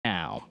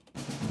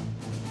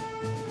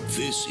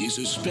This is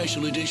a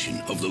special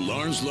edition of the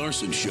Lars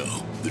Larson Show,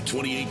 the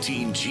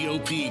 2018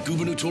 GOP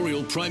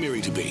gubernatorial primary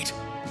debate.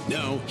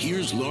 Now,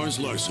 here's Lars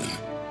Larson.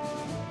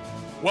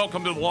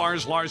 Welcome to the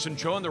Lars Larson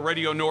Show on the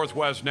Radio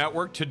Northwest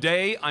Network.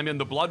 Today, I'm in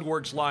the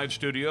Bloodworks live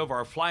studio of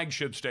our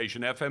flagship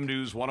station, FM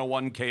News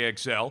 101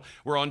 KXL.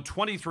 We're on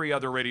 23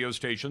 other radio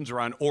stations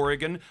around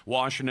Oregon,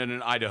 Washington,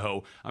 and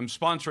Idaho. I'm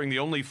sponsoring the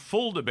only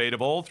full debate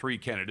of all three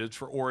candidates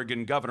for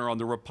Oregon governor on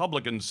the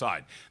Republican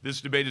side. This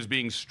debate is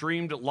being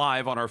streamed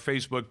live on our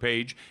Facebook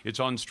page. It's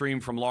on stream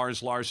from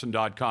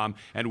larslarson.com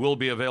and will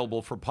be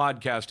available for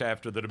podcast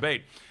after the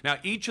debate. Now,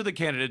 each of the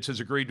candidates has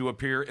agreed to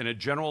appear in a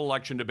general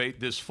election debate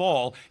this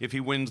fall if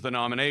he wins the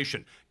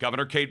nomination.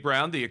 Governor Kate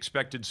Brown, the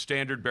expected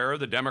standard bearer of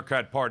the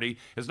Democrat Party,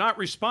 has not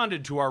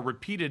responded to our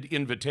repeated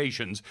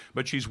invitations,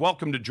 but she's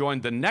welcome to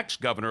join the next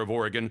governor of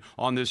Oregon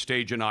on this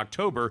stage in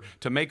October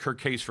to make her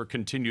case for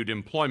continued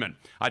employment.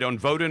 I don't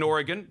vote in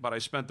Oregon, but I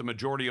spent the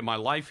majority of my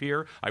life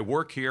here. I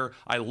work here.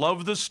 I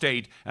love the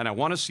state, and I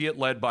want to see it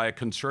led by a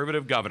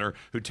conservative governor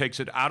who takes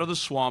it out of the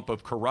swamp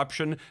of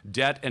corruption,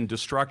 debt, and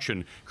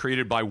destruction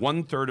created by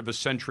 1/3 of a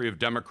century of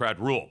Democrat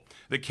rule.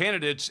 The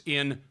candidates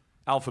in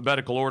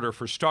alphabetical order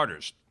for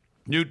starters: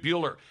 Newt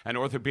Buehler, an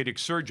orthopedic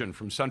surgeon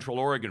from Central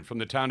Oregon, from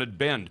the town of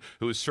Bend,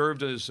 who has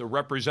served as a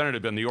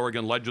representative in the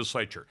Oregon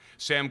legislature.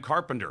 Sam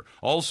Carpenter,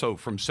 also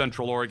from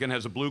Central Oregon,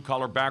 has a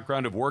blue-collar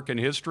background of work in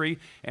history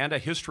and a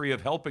history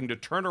of helping to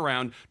turn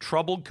around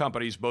troubled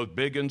companies, both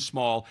big and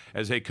small,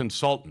 as a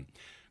consultant.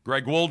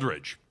 Greg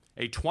Wooldridge,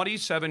 a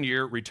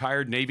 27-year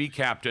retired Navy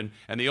captain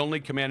and the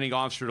only commanding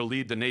officer to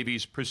lead the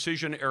Navy's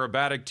precision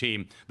aerobatic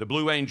team, the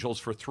Blue Angels,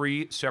 for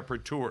 3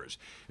 separate tours.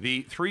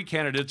 The 3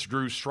 candidates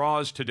drew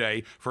straws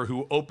today for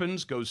who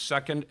opens, goes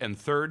second, and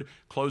third.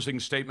 Closing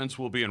statements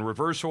will be in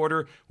reverse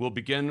order. We'll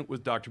begin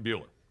with Dr.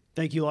 Buehler.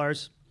 Thank you,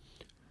 Lars.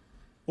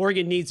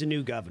 Oregon needs a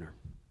new governor.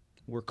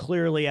 We're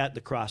clearly at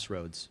the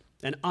crossroads,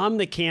 and I'm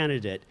the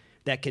candidate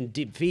that can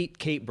defeat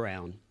Kate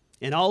Brown,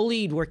 and I'll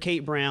lead where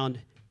Kate Brown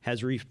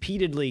has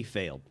repeatedly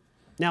failed.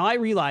 Now, I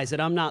realize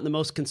that I'm not the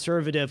most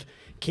conservative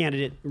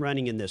candidate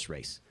running in this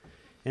race,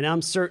 and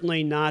I'm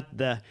certainly not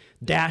the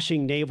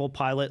dashing naval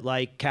pilot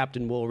like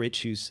Captain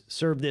Woolrich, who's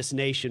served this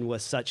nation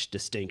with such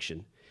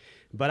distinction.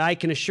 But I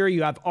can assure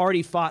you I've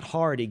already fought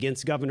hard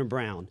against Governor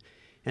Brown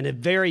and a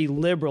very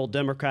liberal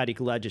Democratic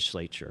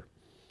legislature.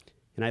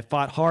 And I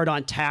fought hard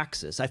on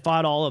taxes. I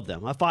fought all of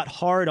them. I fought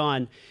hard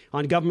on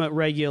government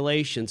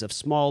regulations of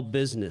small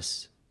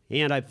business.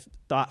 And I've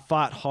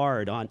fought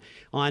hard on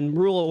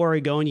rural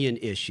Oregonian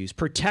issues,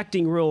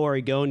 protecting rural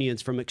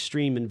Oregonians from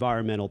extreme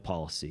environmental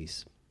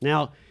policies.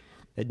 Now,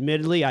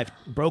 admittedly, I've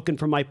broken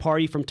from my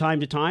party from time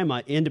to time,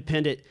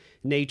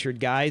 independent-natured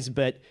guys,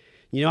 but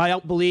I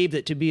don't believe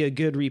that to be a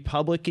good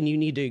Republican, you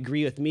need to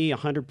agree with me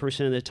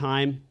 100% of the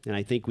time, and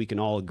I think we can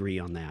all agree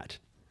on that.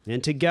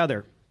 And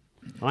together,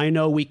 I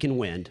know we can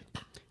win,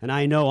 and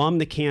I know I'm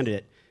the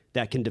candidate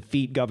that can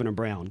defeat Governor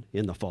Brown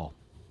in the fall.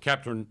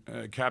 Captain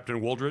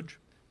Wooldridge.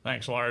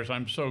 Thanks, Lars.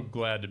 I'm so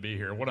glad to be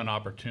here. What an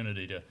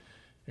opportunity to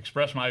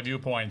express my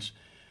viewpoints.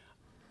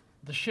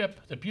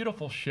 The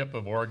beautiful ship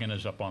of Oregon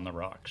is up on the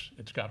rocks.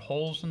 It's got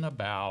holes in the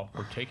bow.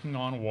 We're taking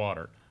on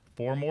water.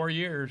 4 more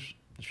years,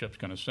 the ship's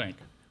going to sink.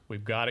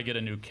 We've got to get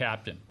a new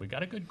captain. We've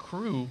got a good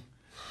crew.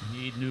 We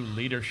need new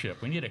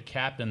leadership. We need a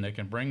captain that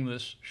can bring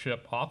this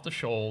ship off the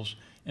shoals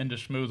into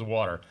smooth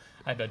water.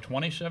 I've had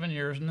 27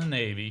 years in the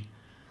Navy,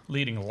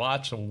 leading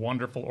lots of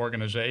wonderful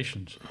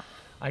organizations.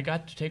 I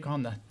got to take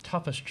on the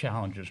toughest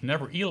challenges,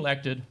 never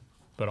elected,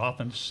 but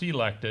often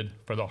selected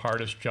for the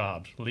hardest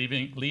jobs,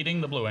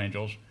 leading the Blue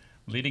Angels,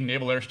 leading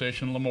Naval Air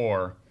Station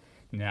Lemoore.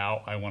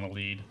 Now I want to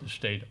lead the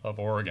state of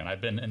Oregon.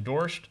 I've been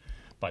endorsed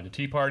by the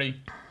Tea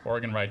Party,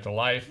 Oregon Right to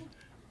Life,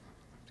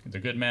 the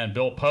good man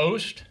Bill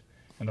Post,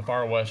 and the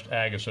Far West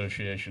Ag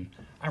Association.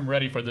 I'm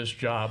ready for this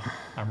job.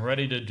 I'm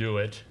ready to do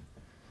it.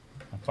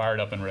 I'm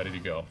fired up and ready to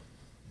go.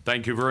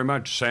 Thank you very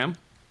much. Sam?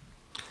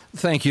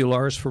 Thank you,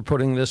 Lars, for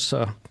putting this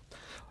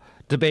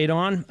debate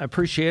on. I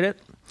appreciate it.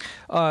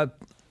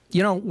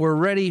 We're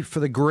ready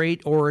for the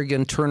great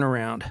Oregon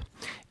turnaround,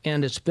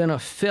 and it's been a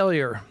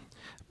failure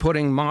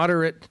putting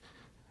moderate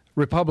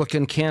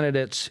Republican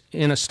candidates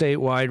in a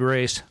statewide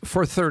race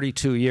for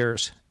 32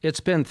 years. It's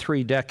been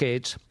 3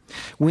 decades.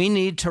 We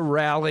need to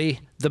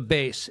rally the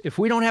base. If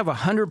we don't have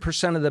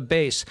 100% of the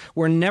base,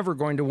 we're never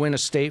going to win a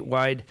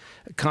statewide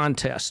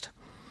contest.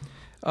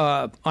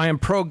 I am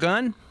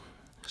pro-gun,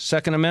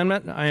 Second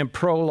Amendment. I am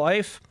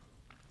pro-life.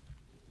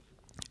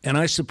 And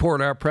I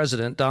support our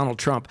president, Donald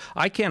Trump.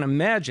 I can't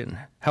imagine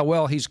how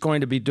well he's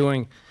going to be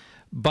doing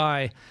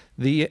by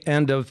the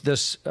end of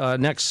this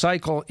next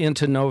cycle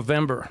into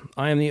November.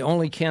 I am the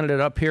only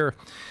candidate up here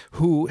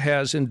who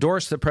has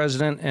endorsed the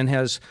president and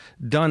has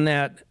done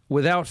that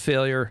without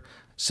failure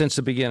since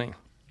the beginning.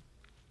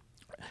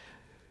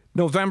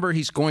 November,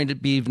 he's going to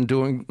be even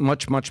doing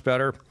much, much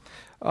better.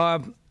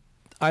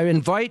 I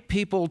invite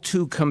people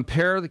to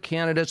compare the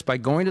candidates by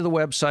going to the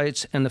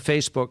websites and the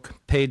Facebook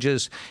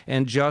pages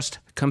and just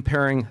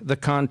comparing the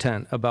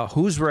content about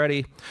who's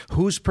ready,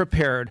 who's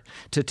prepared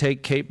to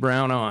take Kate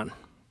Brown on.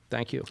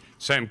 Thank you.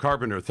 Sam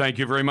Carpenter, thank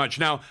you very much.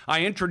 Now,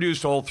 I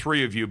introduced all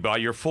three of you by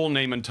your full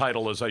name and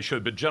title as I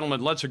should, but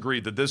gentlemen, let's agree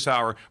that this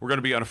hour we're going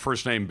to be on a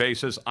first-name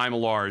basis. I'm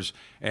Lars,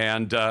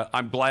 and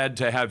I'm glad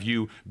to have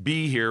you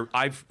be here.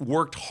 I've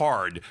worked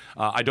hard.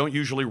 I don't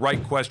usually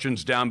write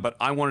questions down, but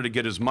I wanted to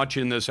get as much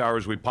in this hour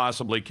as we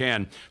possibly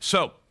can.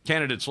 So,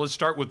 candidates, let's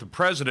start with the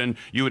president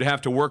you would have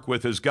to work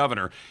with as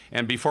governor.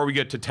 And before we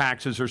get to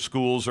taxes or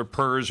schools or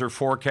PERS or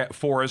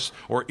forests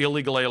or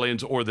illegal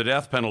aliens or the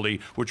death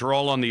penalty, which are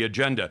all on the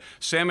agenda,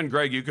 Sam and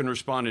Greg, you can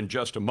respond in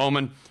just a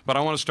moment. But I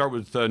want to start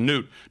with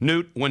Newt.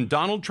 Newt, when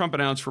Donald Trump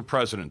announced for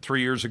president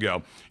 3 years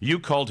ago, you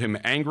called him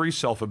angry,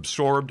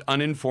 self-absorbed,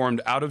 uninformed,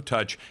 out of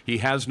touch. He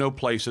has no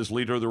place as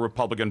leader of the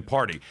Republican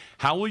Party.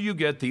 How will you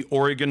get the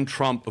Oregon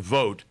Trump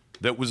vote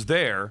that was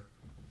there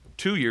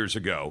 2 years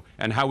ago,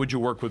 and how would you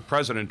work with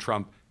President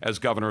Trump as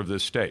governor of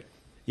this state?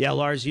 Yeah,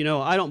 Lars, you know,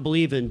 I don't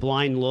believe in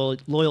blind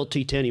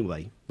loyalty to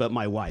anybody but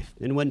my wife.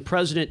 And when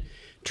President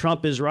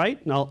Trump is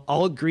right, and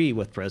I'll agree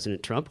with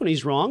President Trump. When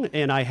he's wrong,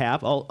 and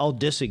I'll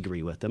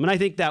disagree with him. And I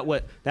think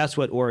that's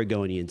what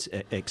Oregonians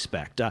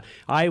expect.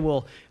 I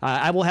will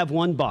have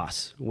one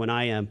boss when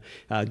I am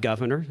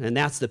governor, and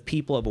that's the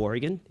people of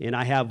Oregon. And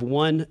I have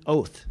one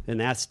oath, and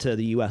that's to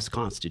the U.S.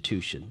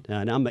 Constitution.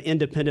 And I'm an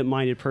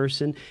independent-minded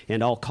person,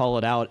 and I'll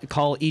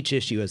call each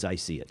issue as I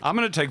see it. I'm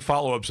going to take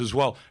follow-ups as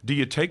well. Do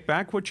you take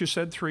back what you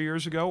said 3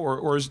 years ago,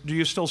 or do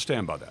you still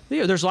stand by that?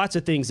 Yeah, there's lots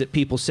of things that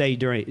people say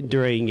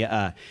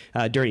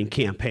during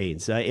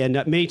campaigns. And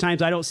many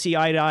times I don't see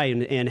eye to eye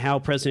in how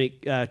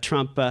President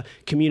Trump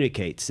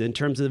communicates in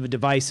terms of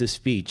divisive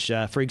speech.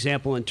 For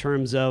example, in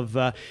terms of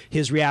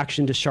his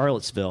reaction to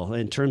Charlottesville,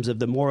 in terms of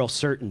the moral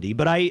certainty.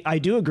 But I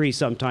do agree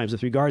sometimes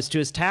with regards to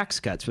his tax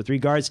cuts, with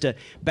regards to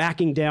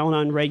backing down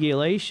on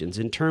regulations,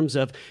 in terms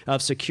of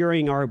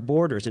securing our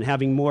borders and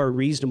having more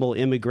reasonable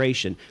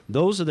immigration.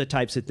 Those are the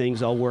types of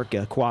things I'll work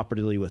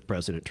cooperatively with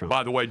President Trump.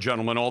 By the way,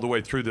 gentlemen, all the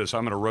way through this,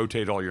 I'm going to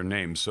rotate all your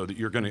names so that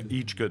you're going to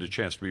each get a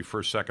chance to be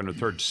first, second, or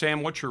third.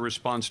 Sam, what's your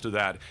response to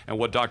that and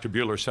what Dr.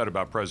 Buehler said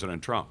about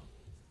President Trump?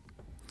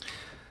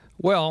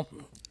 Well,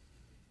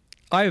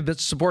 I have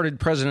supported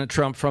President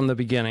Trump from the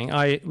beginning.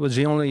 I was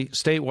the only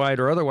statewide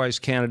or otherwise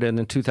candidate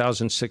in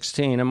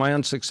 2016 in my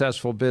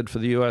unsuccessful bid for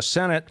the U.S.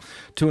 Senate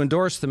to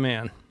endorse the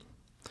man.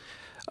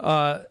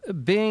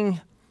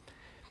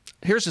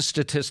 Here's a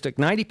statistic.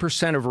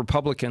 90% of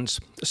Republicans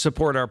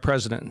support our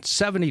president,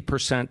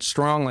 70%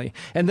 strongly.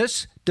 And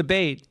this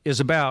debate is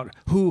about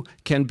who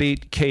can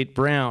beat Kate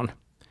Brown.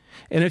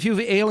 And if you've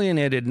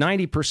alienated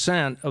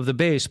 90% of the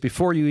base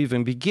before you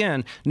even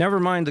begin, never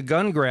mind the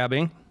gun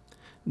grabbing,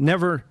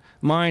 never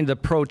mind the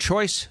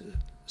pro-choice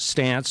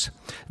stance,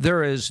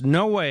 there is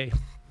no way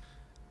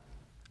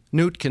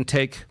Newt can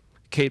take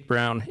Kate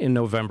Brown in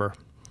November.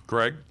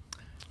 Greg?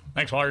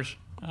 Thanks, Lars.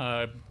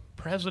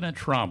 President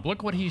Trump,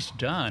 look what he's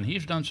done.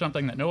 He's done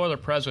something that no other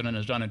president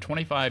has done in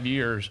 25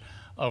 years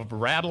of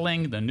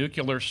rattling the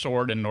nuclear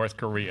sword in North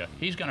Korea.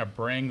 He's going to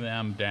bring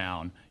them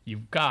down.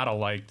 You've got to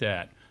like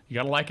that. You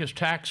got to like his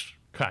tax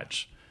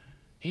cuts.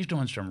 He's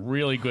doing some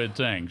really good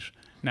things.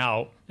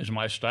 Now, is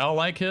my style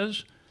like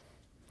his?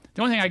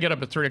 The only thing I get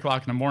up at 3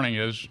 o'clock in the morning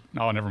is,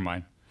 no, never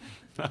mind.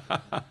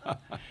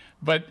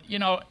 But, you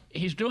know,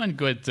 he's doing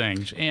good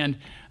things. And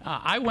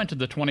I went to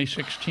the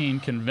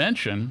 2016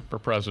 convention for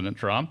President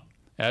Trump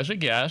as a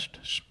guest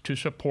to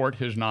support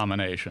his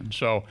nomination.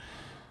 So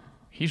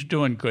he's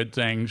doing good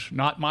things.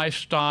 Not my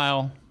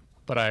style,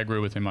 but I agree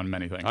with him on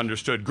many things.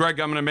 Understood. Greg,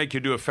 I'm going to make you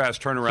do a fast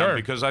turnaround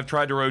because I've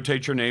tried to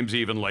rotate your names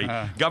evenly.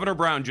 Governor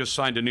Brown just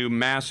signed a new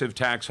massive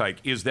tax hike.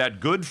 Is that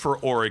good for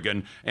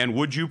Oregon? And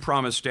would you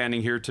promise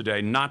standing here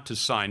today not to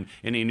sign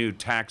any new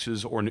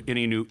taxes or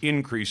any new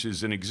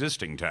increases in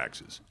existing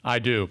taxes? I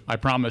do. I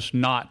promise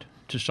not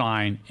to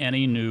sign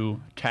any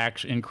new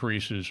tax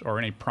increases or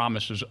any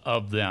promises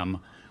of them.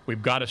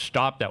 We've got to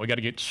stop that. We've got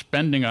to get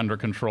spending under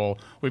control.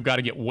 We've got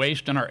to get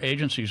waste in our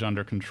agencies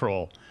under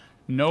control.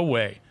 No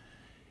way.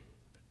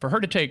 For her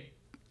to take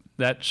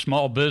that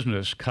small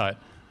business cut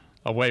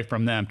away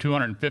from them,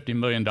 $250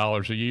 million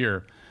a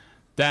year,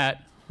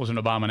 that was an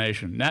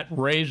abomination. That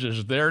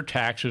raises their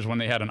taxes when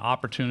they had an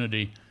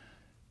opportunity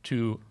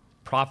to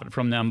profit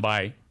from them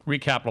by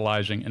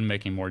recapitalizing and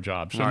making more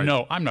jobs. So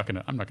no, I'm not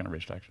going to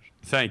raise taxes.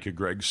 Thank you,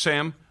 Greg.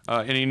 Sam,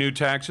 any new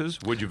taxes?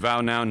 Would you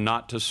vow now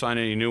not to sign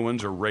any new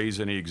ones or raise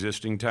any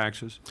existing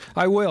taxes?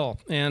 I will.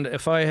 And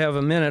if I have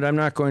a minute, I'm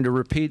not going to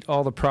repeat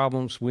all the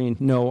problems we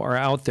know are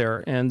out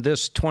there. And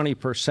this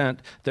 20%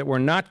 that we're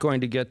not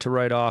going to get to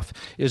write off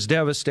is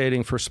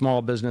devastating for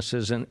small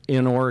businesses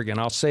in Oregon.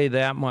 I'll say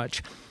that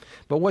much.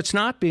 But what's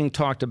not being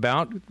talked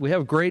about, we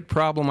have great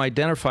problem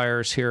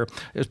identifiers here,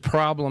 is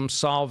problem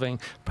solving.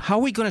 How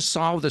are we going to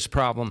solve this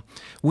problem?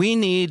 We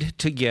need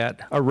to get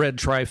a red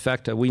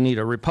trifecta. We need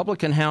a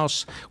Republican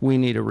House. We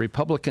need a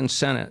Republican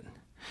Senate.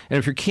 And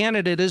if your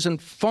candidate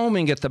isn't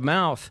foaming at the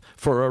mouth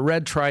for a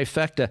red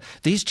trifecta,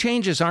 these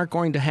changes aren't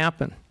going to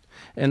happen.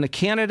 And the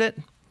candidate,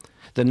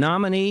 the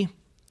nominee,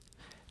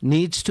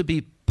 needs to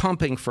be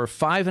pumping for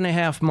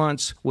 5.5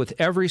 months with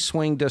every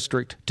swing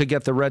district to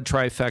get the red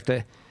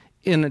trifecta.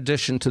 in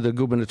addition to the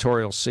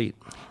gubernatorial seat.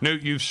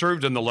 Newt, you've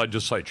served in the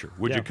legislature.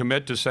 Would you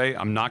commit to say,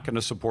 I'm not going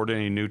to support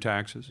any new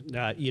taxes?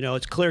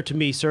 It's clear to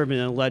me serving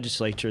in the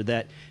legislature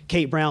that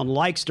Kate Brown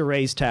likes to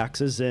raise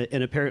taxes,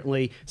 and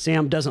apparently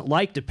Sam doesn't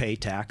like to pay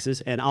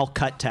taxes, and I'll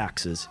cut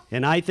taxes.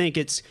 And I think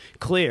it's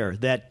clear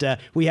that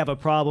we have a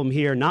problem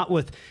here, not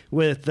with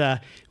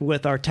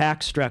our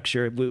tax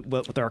structure,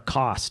 but with our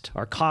cost.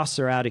 Our costs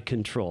are out of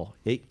control.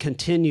 It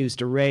continues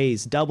to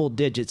raise double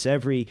digits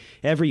every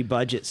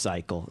budget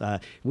cycle.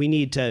 We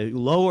need to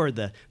lower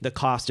the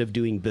cost of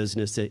doing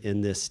business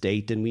in this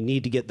state, and we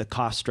need to get the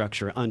cost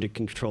structure under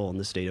control in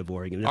the state of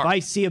Oregon. And if I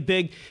see a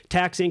big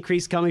tax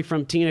increase coming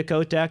from Tina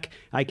Kotek,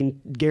 I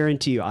can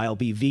guarantee you I'll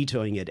be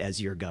vetoing it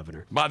as your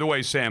governor. By the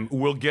way, Sam,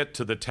 we'll get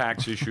to the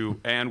tax issue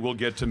and we'll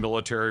get to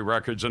military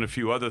records and a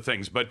few other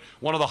things. But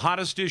one of the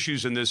hottest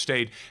issues in this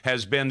state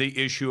has been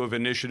the issue of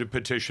Initiative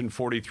Petition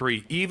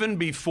 43. Even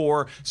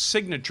before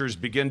signatures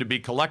begin to be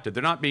collected,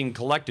 they're not being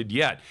collected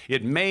yet.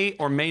 It may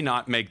or may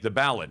not make the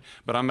ballot.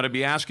 But I'm going to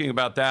be asking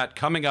about that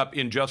coming up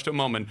in just a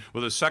moment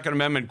with a Second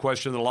Amendment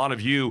question that a lot of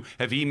you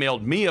have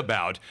emailed me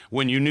about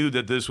when you knew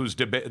that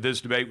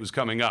this debate was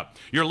coming up.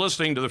 You're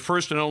listening to the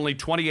first and only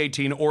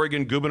 2018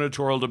 Oregon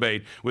gubernatorial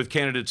debate with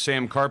candidates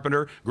Sam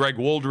Carpenter, Greg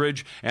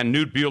Wooldridge, and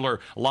Newt Buehler,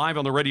 live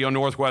on the Radio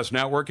Northwest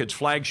Network. It's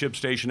flagship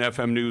station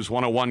FM News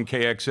 101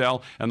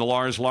 KXL and the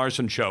Lars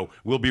Larson Show.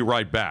 We'll be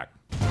right back.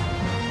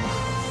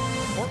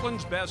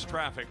 Portland's best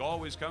traffic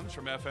always comes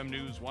from FM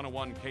News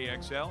 101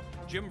 KXL.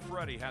 Jim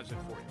Ferretti has it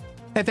for you.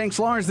 Hey, thanks,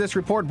 Lars. This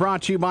report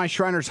brought to you by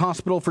Shriners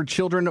Hospital for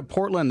Children of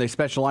Portland. They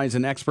specialize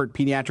in expert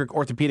pediatric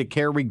orthopedic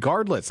care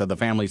regardless of the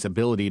family's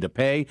ability to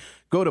pay.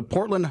 Go to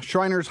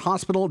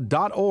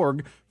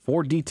portlandshrinershospital.org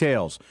for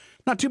details.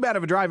 Not too bad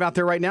of a drive out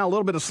there right now. A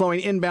little bit of slowing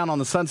inbound on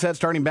the Sunset,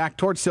 starting back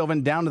towards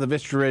Sylvan, down to the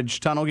Vista Ridge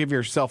Tunnel. Give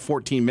yourself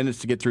 14 minutes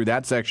to get through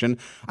that section.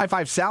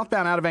 I-5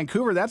 southbound out of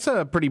Vancouver, that's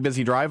a pretty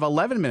busy drive.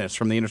 11 minutes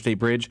from the Interstate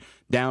Bridge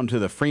down to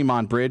the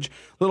Fremont Bridge. A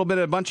little bit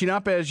of bunching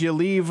up as you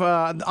leave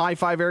the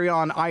I-5 area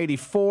on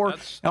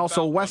I-84. And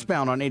also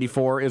westbound on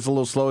 84 is a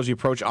little slow as you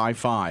approach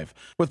I-5.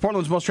 With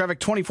Portland's most traffic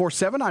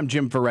 24/7, I'm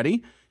Jim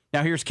Ferretti.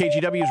 Now here's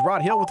KGW's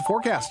Rod Hill with the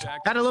forecast.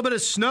 Had a little bit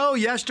of snow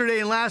yesterday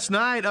and last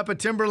night up at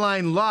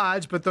Timberline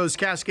Lodge, but those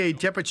Cascade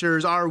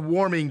temperatures are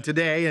warming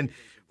today. And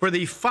for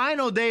the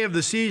final day of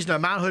the season at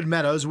Mount Hood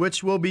Meadows,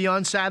 which will be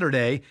on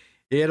Saturday,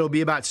 it'll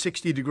be about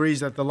 60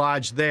 degrees at the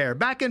lodge there.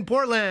 Back in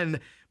Portland,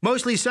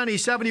 mostly sunny,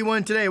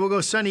 71 today. We'll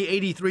go sunny,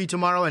 83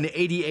 tomorrow, and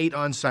 88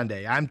 on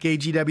Sunday. I'm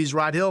KGW's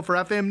Rod Hill for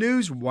FM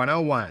News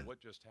 101. What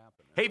just happened?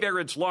 Hey there,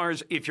 it's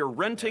Lars. If you're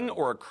renting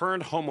or a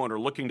current homeowner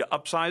looking to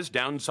upsize,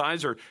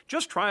 downsize, or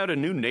just try out a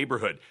new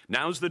neighborhood,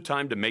 now's the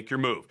time to make your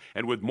move.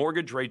 And with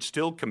mortgage rates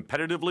still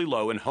competitively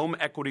low and home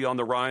equity on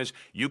the rise,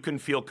 you can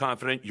feel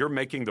confident you're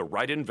making the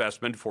right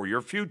investment for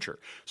your future.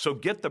 So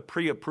get the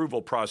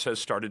pre-approval process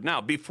started now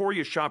before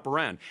you shop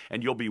around,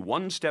 and you'll be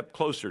one step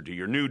closer to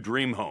your new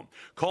dream home.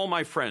 Call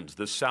my friends,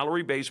 the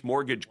salary-based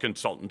mortgage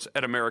consultants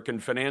at American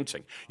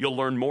Financing. You'll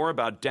learn more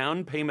about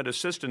down payment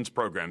assistance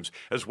programs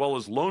as well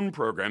as loan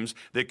programs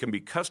that can be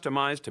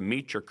customized to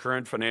meet your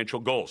current financial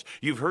goals.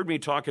 You've heard me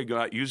talking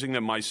about using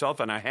them myself,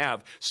 and I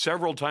have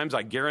several times.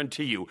 I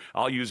guarantee you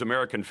I'll use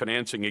American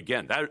Financing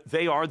again.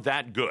 They are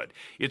that good.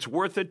 It's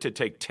worth it to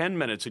take 10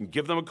 minutes and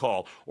give them a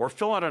call or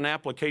fill out an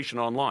application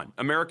online.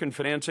 American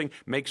Financing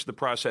makes the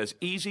process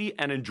easy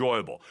and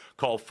enjoyable.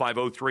 Call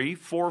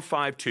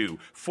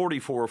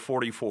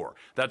 503-452-4444.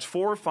 That's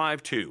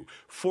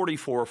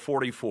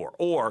 452-4444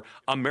 or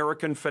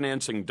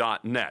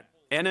AmericanFinancing.net.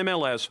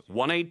 NMLS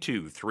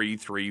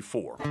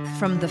 182334.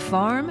 From the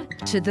farm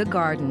to the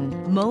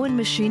garden, Moen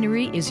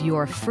Machinery is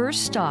your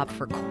first stop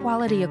for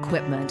quality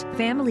equipment.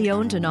 Family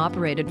owned and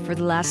operated for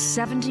the last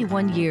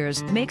 71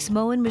 years makes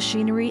Moen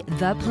Machinery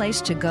the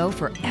place to go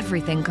for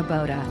everything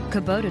Kubota.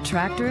 Kubota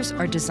tractors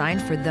are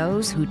designed for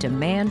those who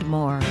demand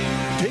more.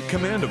 Take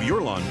command of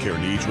your lawn care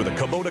needs with a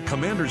Kubota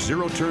Commander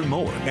zero-turn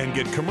mower and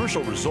get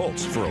commercial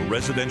results for a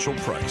residential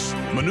price.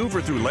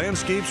 Maneuver through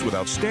landscapes with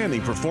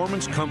outstanding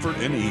performance, comfort,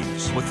 and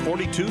ease with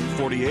 42,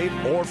 48,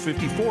 or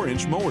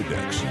 54-inch mower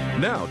decks.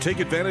 Now take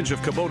advantage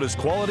of Kubota's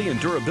quality and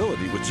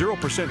durability with 0%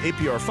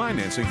 APR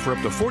financing for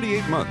up to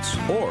 48 months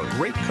or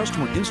great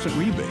customer instant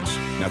rebates.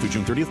 Now through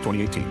June 30th,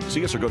 2018.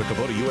 See us or go to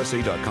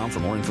KubotaUSA.com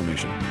for more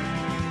information.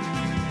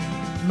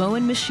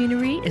 Moen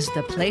Machinery is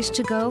the place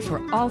to go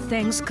for all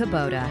things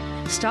Kubota.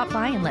 Stop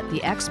by and let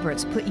the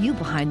experts put you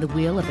behind the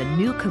wheel of a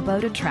new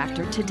Kubota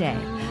tractor today.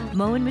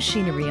 Moen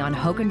Machinery on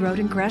Hogan Road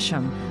in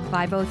Gresham,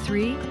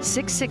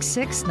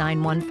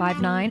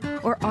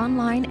 503-666-9159 or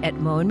online at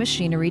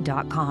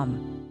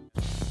moenmachinery.com.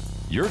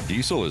 Your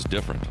diesel is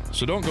different,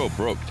 so don't go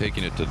broke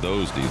taking it to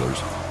those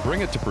dealers.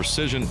 Bring it to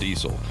Precision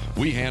Diesel.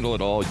 We handle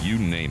it all, you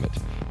name it.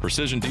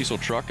 Precision Diesel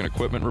truck and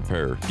equipment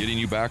repair. Getting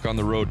you back on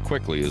the road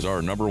quickly is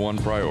our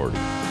 #1 priority.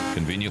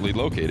 Conveniently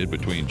located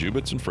between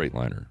Jubitz and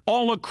Freightliner.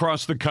 All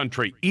across the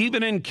country,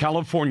 even in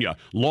California,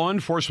 law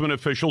enforcement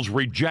officials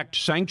reject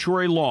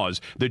sanctuary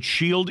laws that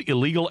shield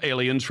illegal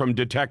aliens from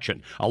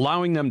detection,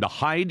 allowing them to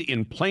hide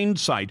in plain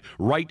sight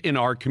right in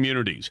our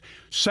communities.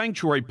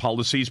 Sanctuary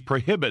policies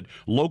prohibit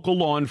local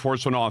law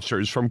enforcement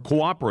officers from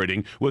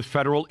cooperating with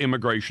federal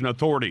immigration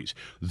authorities.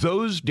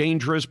 Those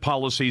dangerous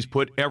policies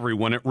put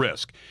everyone at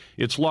risk.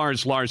 It's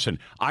Lars Larson.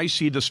 I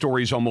see the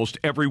stories almost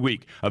every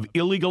week of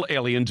illegal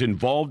aliens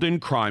involved in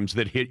crimes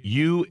that hit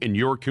you and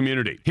your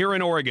community. Here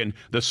in Oregon,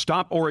 the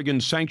Stop Oregon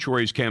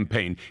Sanctuaries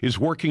campaign is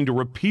working to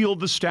repeal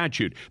the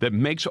statute that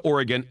makes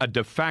Oregon a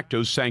de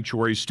facto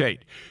sanctuary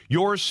state.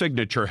 Your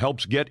signature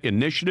helps get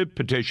Initiative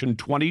Petition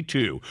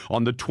 22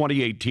 on the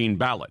 2018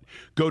 ballot.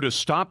 Go to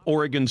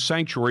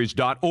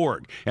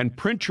stoporegonsanctuaries.org and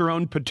print your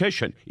own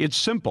petition. It's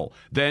simple.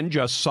 Then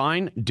just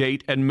sign,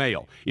 date, and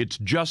mail. It's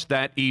just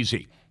that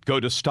easy. Go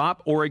to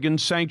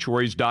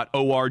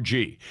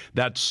stoporegonsanctuaries.org.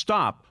 That's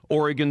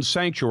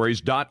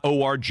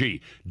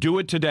stoporegonsanctuaries.org. Do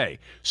it today.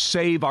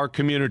 Save our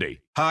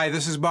community. Hi,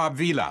 this is Bob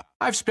Vila.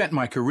 I've spent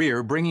my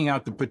career bringing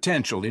out the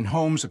potential in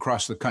homes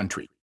across the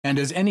country. And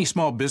as any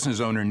small business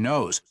owner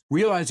knows,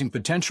 realizing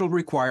potential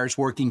requires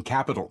working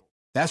capital.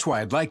 That's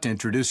why I'd like to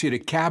introduce you to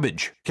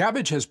Kabbage.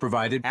 Kabbage has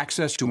provided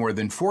access to more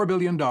than $4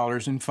 billion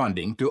in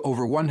funding to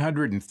over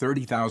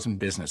 130,000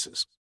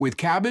 businesses. With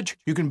Kabbage,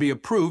 you can be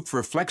approved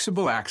for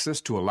flexible access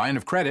to a line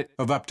of credit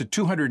of up to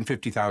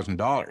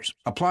 $250,000.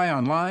 Apply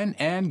online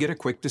and get a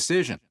quick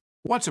decision.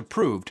 Once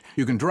approved,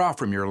 you can draw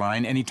from your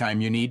line anytime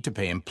you need to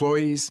pay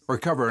employees or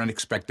cover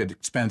unexpected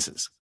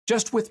expenses.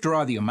 Just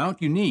withdraw the amount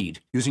you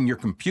need using your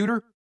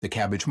computer, the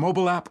Kabbage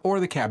mobile app, or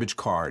the Kabbage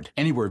card,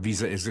 anywhere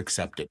Visa is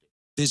accepted.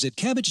 Visit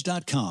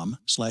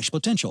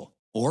Kabbage.com/potential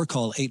or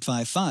call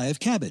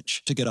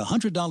 855-KABBAGE to get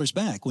 $100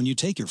 back when you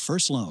take your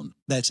first loan.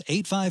 That's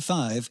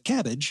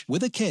 855-KABBAGE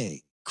with a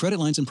K. Credit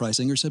lines and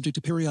pricing are subject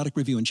to periodic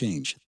review and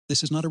change.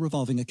 This is not a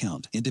revolving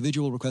account.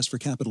 Individual requests for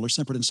capital or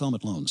separate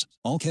installment loans.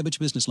 All Kabbage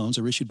business loans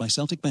are issued by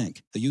Celtic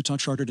Bank, a Utah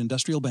Chartered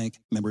Industrial Bank,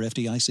 member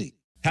FDIC.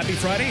 Happy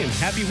Friday and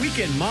happy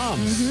weekend,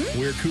 moms.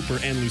 We're Cooper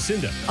and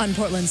Lucinda. On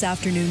Portland's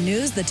afternoon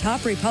news, the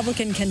top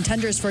Republican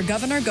contenders for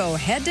governor go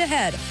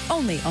head-to-head,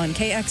 only on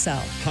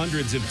KXL.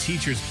 Hundreds of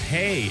teachers'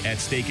 pay at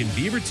stake in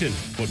Beaverton.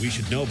 What we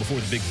should know before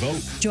the big vote.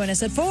 Join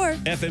us at 4.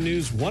 FM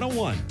News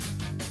 101.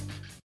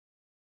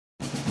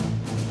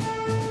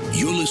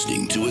 You're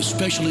listening to a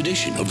special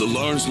edition of the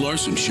Lars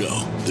Larson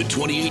Show, the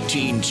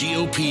 2018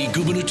 GOP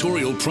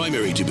gubernatorial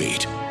primary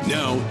debate.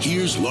 Now,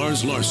 here's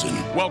Lars Larson.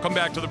 Welcome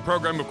back to the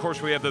program. Of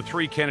course, we have the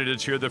three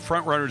candidates here, the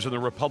front runners in the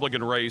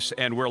Republican race,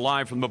 and we're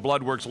live from the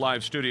Bloodworks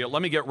Live studio.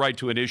 Let me get right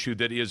to an issue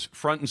that is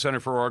front and center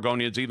for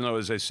Oregonians, even though,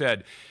 as I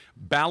said,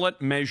 ballot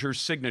measure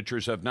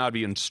signatures have not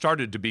even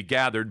started to be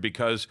gathered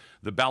because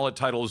the ballot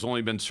title has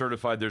only been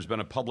certified. There's been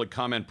a public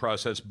comment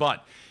process.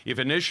 But if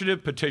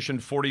Initiative Petition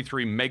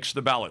 43 makes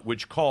the ballot,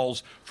 which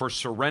calls for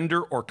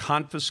surrender or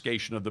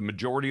confiscation of the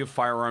majority of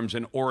firearms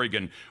in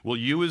Oregon, will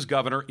you as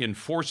governor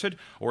enforce it,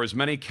 or as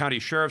many county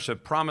sheriffs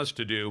have promised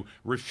to do,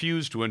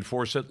 refuse to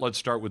enforce it? Let's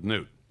start with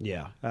Newt.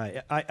 Yeah,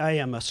 I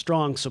am a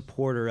strong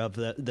supporter of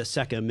the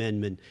Second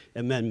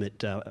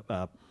Amendment,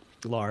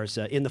 Lars.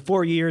 In the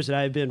 4 years that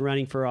I've been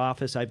running for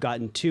office, I've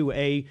gotten 2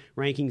 A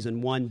rankings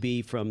and 1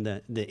 B from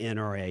the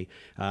NRA.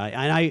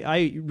 And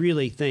I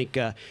really think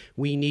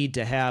we need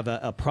to have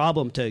a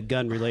problem to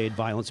gun-related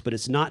violence, but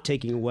it's not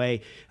taking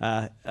away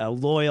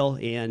loyal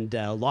and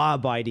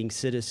law-abiding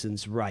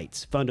citizens'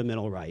 rights,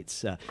 fundamental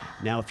rights.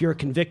 Now, if you're a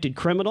convicted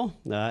criminal,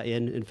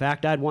 and in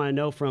fact, I'd want to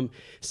know from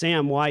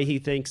Sam why he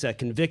thinks a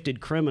convicted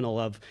criminal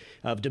of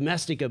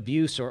domestic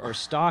abuse or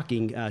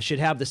stalking should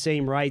have the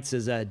same rights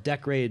as a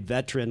decorated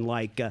veteran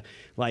like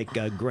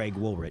Greg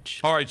Woolrich.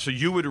 All right, so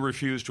you would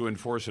refuse to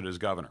enforce it as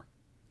governor?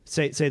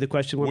 Say the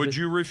question. Would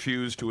you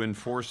refuse to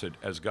enforce it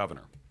as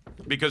governor?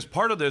 Because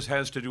part of this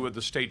has to do with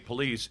the state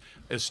police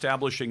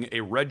establishing a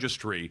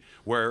registry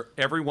where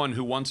everyone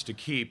who wants to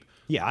keep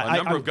a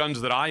number of guns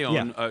that I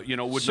own,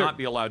 would not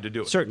be allowed to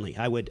do it. Certainly,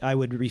 I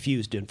would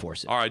refuse to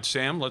enforce it. All right,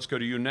 Sam, let's go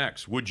to you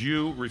next. Would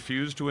you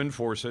refuse to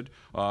enforce it,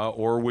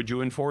 or would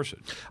you enforce it?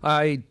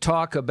 I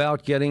talk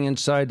about getting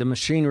inside the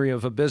machinery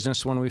of a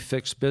business when we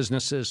fix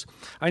businesses.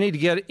 I need to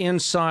get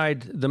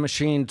inside the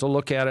machine to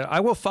look at it.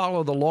 I will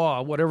follow the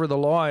law. Whatever the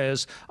law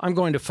is, I'm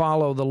going to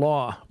follow the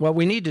law. What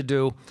we need to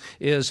do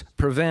is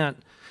prevent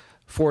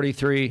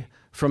 43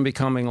 from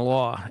becoming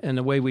law. And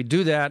the way we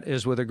do that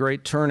is with a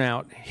great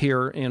turnout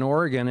here in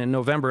Oregon in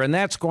November. And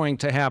that's going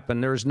to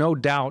happen. There's no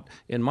doubt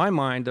in my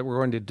mind that we're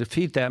going to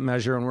defeat that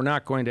measure, and we're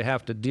not going to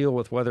have to deal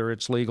with whether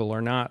it's legal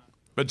or not.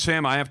 But,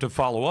 Sam, I have to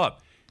follow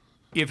up.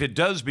 If it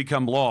does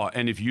become law,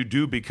 and if you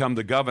do become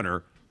the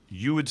governor,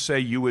 you would say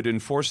you would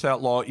enforce that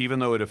law even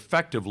though it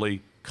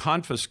effectively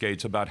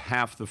confiscates about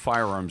half the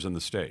firearms in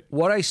the state.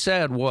 What I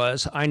said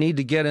was I need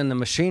to get in the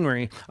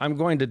machinery. I'm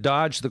going to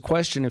dodge the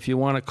question, if you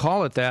want to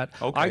call it that.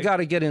 Okay. I got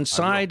to get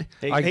inside.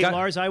 Hey,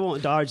 Lars, I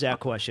won't dodge that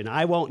question.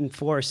 I won't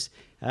enforce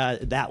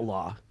that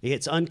law.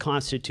 It's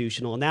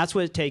unconstitutional, and that's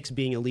what it takes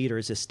being a leader,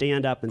 is to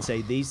stand up and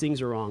say these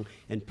things are wrong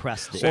and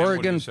press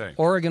them.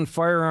 Oregon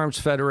Firearms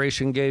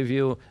Federation gave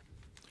you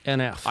an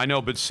F. I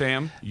know, but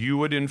Sam, you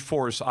would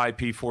enforce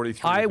IP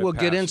 43. I will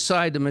get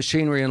inside the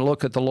machinery and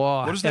look at the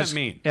law. What does that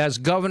mean? As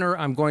governor,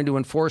 I'm going to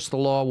enforce the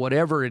law,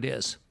 whatever it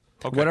is.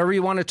 Okay. Whatever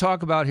you want to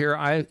talk about here,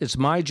 it's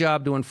my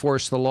job to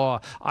enforce the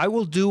law. I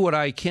will do what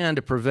I can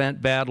to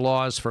prevent bad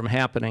laws from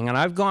happening. And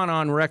I've gone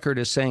on record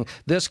as saying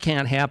this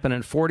can't happen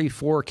and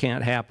 44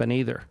 can't happen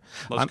either.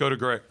 Let's go to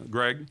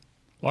Greg.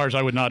 Lars,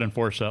 I would not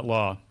enforce that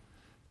law.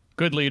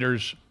 Good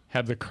leaders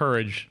have the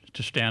courage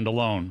to stand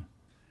alone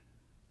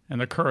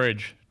and the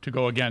courage to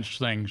go against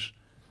things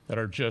that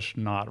are just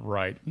not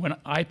right. When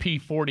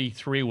IP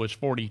 43 was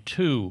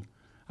 42,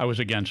 I was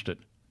against it.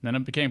 Then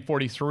it became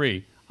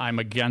 43. I'm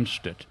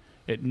against it.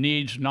 It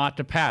needs not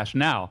to pass.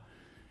 Now,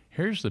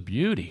 here's the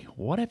beauty.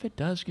 What if it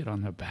does get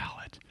on the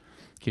ballot?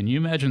 Can you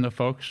imagine the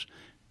folks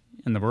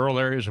in the rural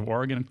areas of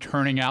Oregon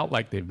turning out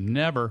like they've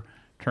never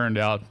turned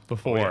out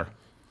before? Oh,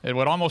 yeah. It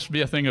would almost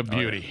be a thing of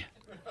beauty.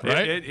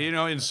 Right?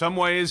 In some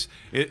ways,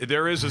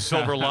 there is a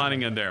silver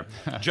lining in there.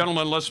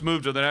 Gentlemen, let's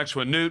move to the next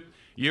one. Newt,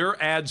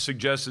 your ad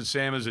suggests that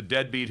Sam is a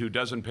deadbeat who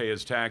doesn't pay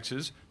his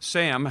taxes.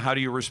 Sam, how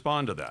do you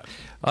respond to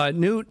that?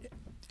 Newt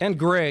and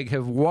Greg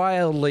have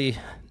wildly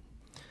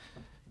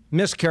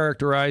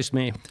mischaracterized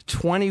me.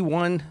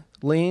 21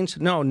 liens?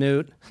 No,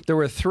 Newt. There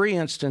were 3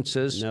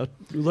 instances. No,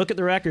 look at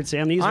the record,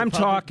 Sam. These I'm are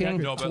talking.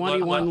 No,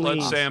 21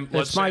 liens.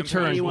 It's my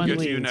turn. 21 We'll get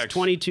liens. to you next.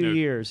 22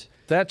 years.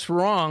 That's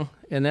wrong,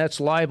 and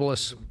that's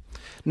libelous.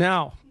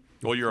 Now.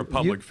 Well, you're a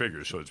public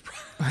figure, so it's.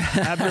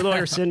 Have your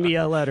lawyer send me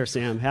a letter,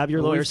 Sam. Have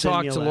your lawyer send me a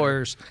letter. We've talked to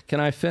lawyers. Can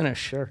I finish?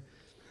 Sure.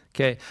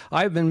 Okay.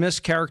 I've been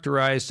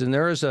mischaracterized, and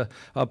there is a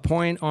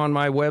point on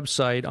my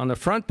website on the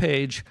front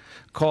page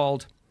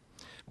called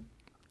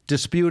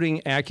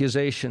Disputing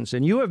Accusations.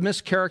 And you have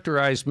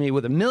mischaracterized me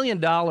with $1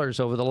 million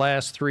over the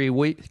last 3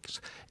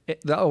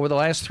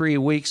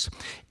 weeks.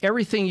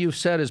 Everything you've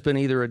said has been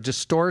either a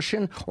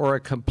distortion or a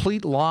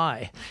complete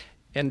lie.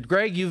 And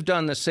Greg, you've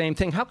done the same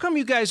thing. How come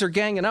you guys are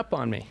ganging up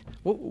on me?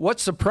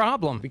 What's the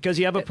problem? Because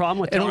you have a problem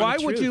with and telling why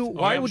the would truth. you?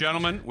 Why would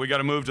gentlemen, we got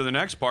to move to the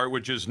next part,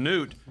 which is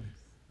Newt.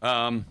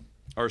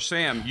 Or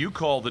Sam, you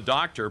call the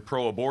doctor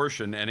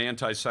pro-abortion and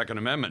anti-Second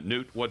Amendment.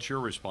 Newt, what's your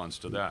response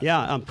to that? Yeah,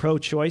 I'm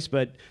pro-choice,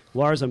 but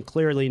Lars, I'm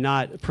clearly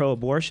not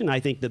pro-abortion. I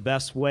think the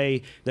best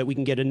way that we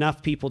can get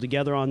enough people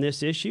together on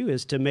this issue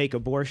is to make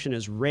abortion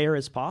as rare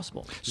as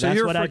possible. So that's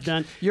you're what for, I've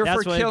done. You're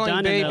that's for what killing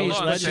I've done babies,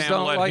 but just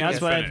don't like That's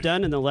it. what I've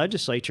done in the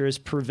legislature is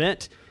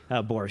prevent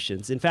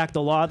abortions. In fact,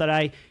 the law that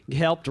I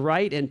helped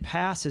write and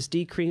pass has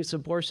decreased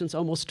abortions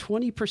almost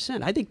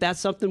 20%. I think that's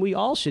something we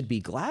all should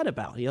be glad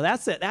about. You know,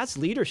 that's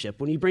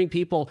leadership. When you bring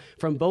people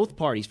from both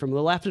parties, from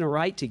the left and the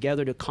right,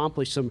 together to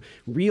accomplish some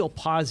real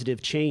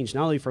positive change,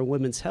 not only for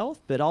women's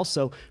health, but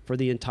also for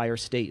the entire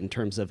state in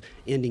terms of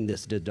ending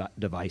this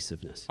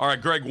divisiveness. All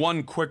right, Greg,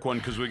 one quick one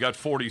because we got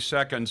 40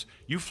 seconds.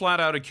 You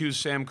flat out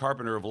accused Sam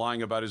Carpenter of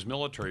lying about his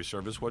military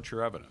service. What's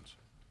your evidence?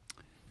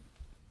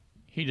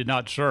 He did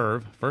not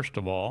serve, first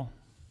of all,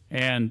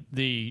 and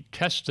the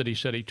tests that he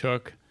said he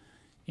took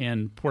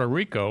in Puerto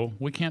Rico,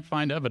 we can't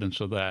find evidence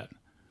of that.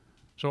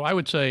 So I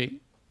would say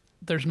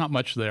there's not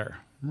much there,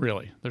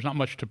 really. There's not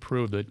much to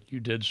prove that you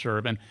did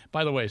serve. And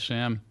by the way,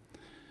 Sam,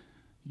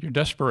 your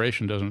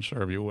desperation doesn't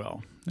serve you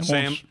well.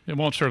 It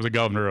won't serve the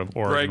governor of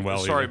Oregon Greg, well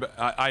sorry, either.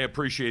 but I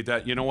appreciate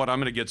that. You know what? I'm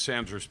going to get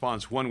Sam's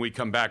response when we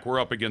come back. We're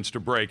up against a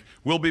break.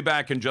 We'll be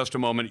back in just a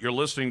moment. You're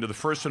listening to the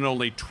first and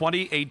only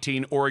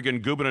 2018 Oregon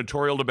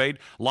gubernatorial debate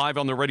live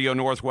on the Radio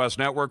Northwest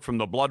Network from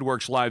the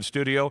Bloodworks Live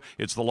studio.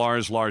 It's the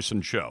Lars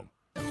Larson Show.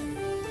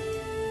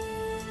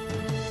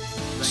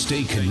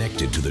 Stay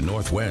connected to the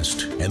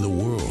Northwest and the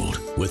world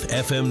with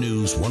FM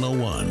News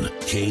 101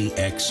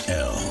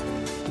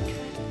 KXL.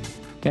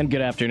 And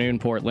good afternoon,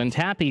 Portland.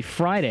 Happy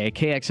Friday.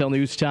 KXL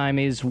News Time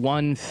is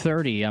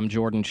 1:30. I'm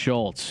Jordan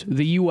Schultz.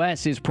 The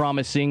U.S. is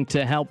promising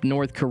to help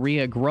North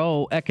Korea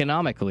grow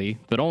economically,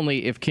 but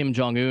only if Kim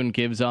Jong-un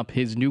gives up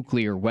his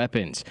nuclear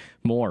weapons.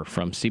 More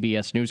from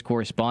CBS News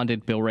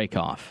correspondent Bill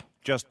Rakoff.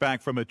 Just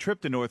back from a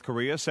trip to North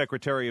Korea,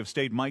 Secretary of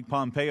State Mike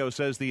Pompeo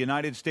says the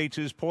United States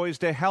is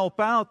poised to help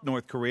out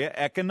North Korea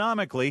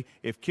economically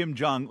if Kim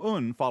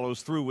Jong-un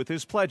follows through with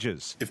his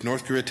pledges. If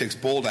North Korea takes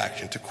bold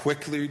action to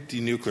quickly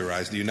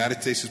denuclearize, the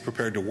United States is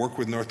prepared to work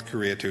with North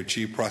Korea to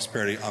achieve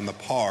prosperity on the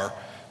par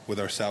with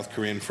our South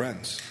Korean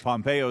friends.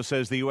 Pompeo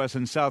says the U.S.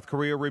 and South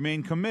Korea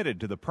remain committed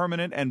to the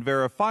permanent and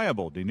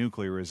verifiable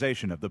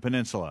denuclearization of the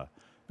peninsula.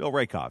 Bill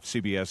Rakoff,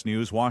 CBS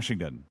News,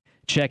 Washington.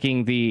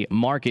 Checking the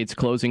market's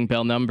closing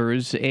bell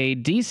numbers, a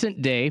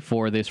decent day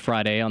for this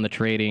Friday on the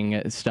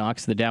trading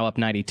stocks. The Dow up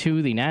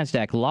 92, the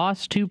Nasdaq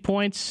lost 2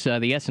 points,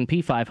 the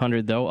S&P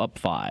 500 though up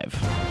 5.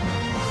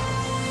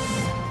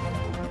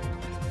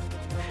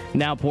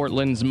 Now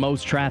Portland's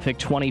most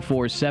trafficked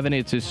 24/7.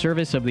 It's a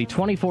service of the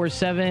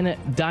 24/7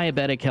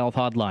 Diabetic Health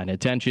Hotline.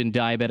 Attention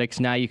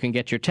diabetics, now you can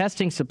get your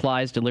testing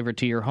supplies delivered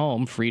to your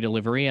home, free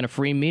delivery and a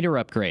free meter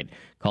upgrade.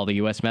 Call the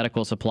U.S.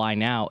 Medical Supply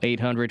now,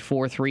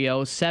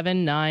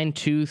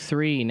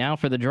 800-430-7923. Now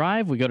for the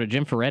drive, we go to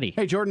Jim Ferretti.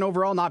 Hey, Jordan,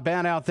 overall not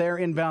bad out there.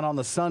 Inbound on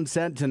the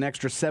Sunset to an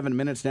extra 7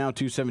 minutes now,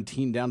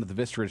 217 down to the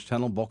Vista Ridge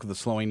Tunnel. Bulk of the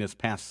slowing is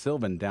past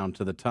Sylvan down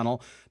to the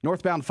tunnel.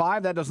 Northbound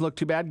 5, that doesn't look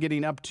too bad.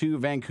 Getting up to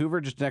Vancouver,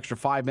 just an extra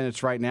 5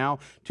 minutes right now.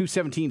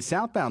 217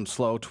 southbound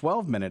slow,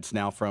 12 minutes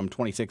now from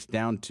 26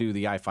 down to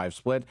the I-5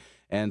 split.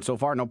 And so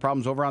far, no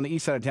problems over on the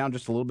east side of town.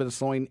 Just a little bit of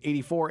slowing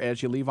 84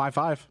 as you leave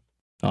I-5.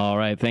 All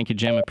right. Thank you,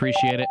 Jim.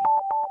 Appreciate it.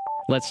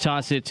 Let's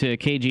toss it to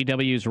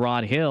KGW's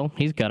Rod Hill.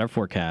 He's got our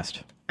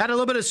forecast. Had a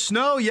little bit of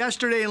snow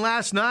yesterday and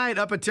last night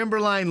up at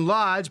Timberline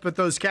Lodge, but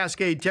those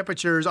Cascade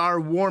temperatures are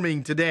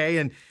warming today.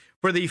 And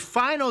for the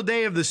final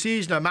day of the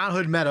season at Mount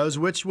Hood Meadows,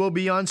 which will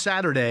be on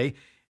Saturday,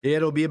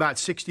 it'll be about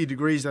 60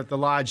 degrees at the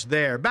lodge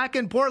there. Back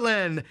in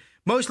Portland,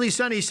 mostly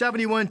sunny,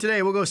 71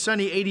 today. We'll go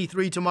sunny,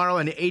 83 tomorrow,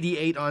 and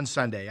 88 on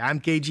Sunday. I'm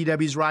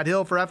KGW's Rod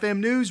Hill for FM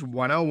News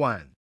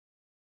 101.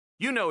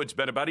 You know, it's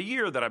been about a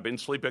year that I've been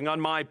sleeping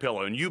on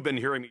MyPillow, and you've been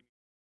hearing me.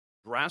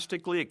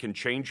 Drastically, it can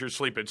change your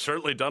sleep. It's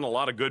certainly done a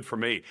lot of good for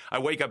me. I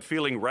wake up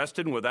feeling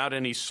rested and without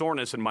any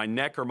soreness in my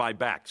neck or my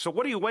back. So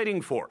what are you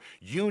waiting for?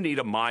 You need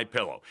a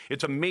MyPillow.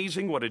 It's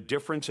amazing what a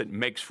difference it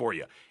makes for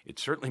you. It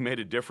certainly made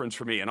a difference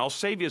for me, and I'll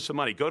save you some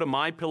money. Go to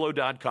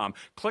MyPillow.com,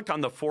 click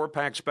on the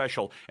 4-pack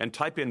special, and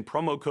type in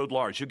promo code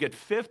Lars. You get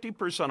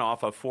 50%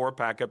 off a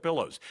 4-pack of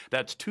pillows.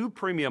 That's 2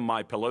 premium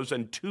MyPillows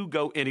and 2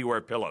 Go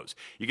Anywhere pillows.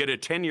 You get a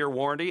 10-year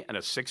warranty and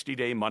a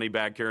 60-day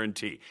money-back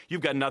guarantee.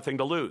 You've got nothing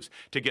to lose.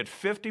 To get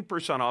 50%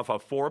 off a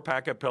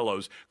 4-pack of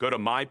pillows, go to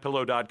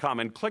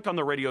MyPillow.com and click on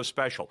the radio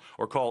special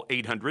or call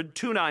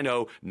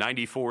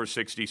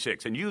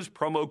 800-290-9466 and use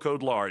promo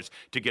code Lars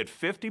to get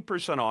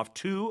 50% off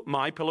 2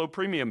 MyPillow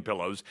premium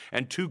pillows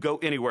and 2 Go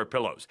Anywhere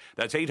pillows.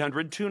 That's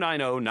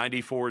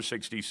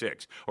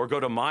 800-290-9466. Or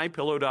go to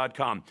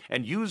MyPillow.com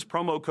and use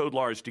promo code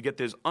Lars to get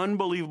this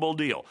unbelievable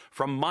deal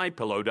from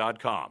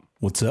MyPillow.com.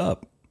 What's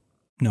up?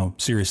 No,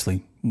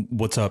 seriously,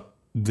 what's up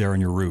there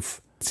on your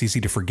roof? It's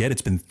easy to forget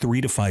it's been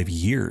 3 to 5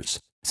 years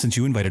since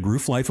you invited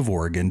Roof Life of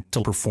Oregon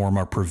to perform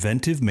our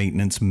preventive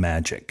maintenance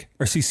magic.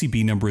 Our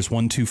CCB number is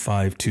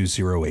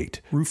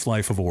 125208.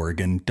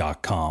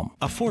 rooflifeoforegon.com.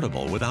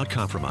 Affordable without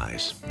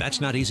compromise.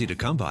 That's not easy to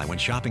come by when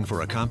shopping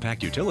for a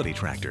compact utility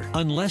tractor.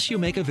 Unless you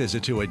make a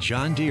visit to a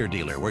John Deere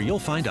dealer where you'll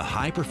find a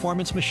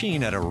high-performance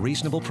machine at a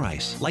reasonable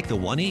price. Like the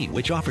 1E,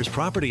 which offers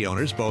property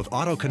owners both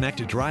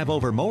auto-connected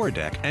drive-over mower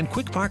deck and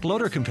quick park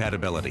loader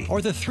compatibility.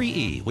 Or the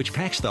 3E, which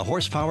packs the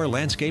horsepower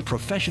landscape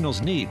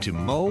professionals need to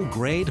mow,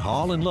 grade,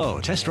 haul, and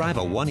load. Test drive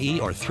a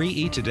 1E or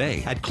 3E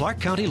today at Clark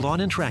County Lawn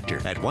and Tractor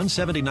at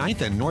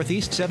 179th and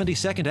Northeast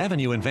 72nd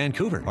Avenue in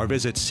Vancouver, or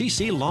visit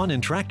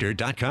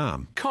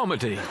cclawnandtractor.com.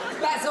 Comedy.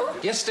 Basil?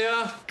 Yes,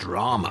 dear?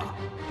 Drama.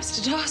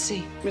 Mr.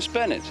 Darcy? Miss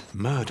Bennett?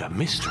 Murder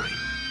mystery.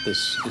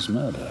 This is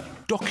murder.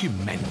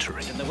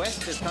 Documentary. In the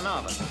west is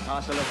Carnarvon.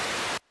 Arthur.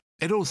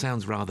 It all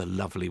sounds rather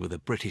lovely with a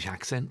British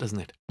accent, doesn't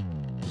it?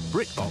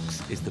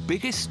 BritBox is the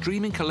biggest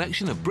streaming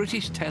collection of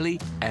British telly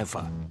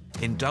ever.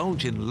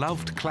 Indulge in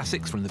loved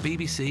classics from the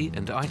BBC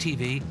and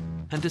ITV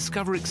and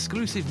discover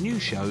exclusive new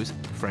shows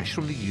fresh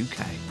from the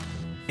UK.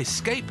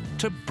 Escape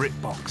to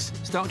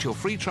BritBox. Start your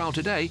free trial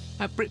today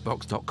at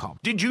BritBox.com.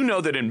 Did you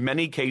know that in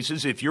many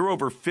cases, if you're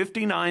over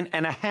 59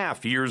 and a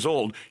half years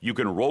old, you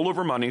can roll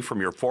over money from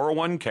your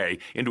 401k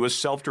into a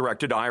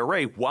self-directed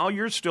IRA while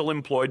you're still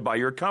employed by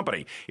your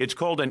company? It's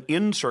called an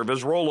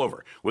in-service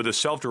rollover. With a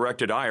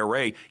self-directed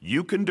IRA,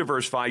 you can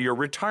diversify your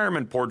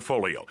retirement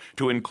portfolio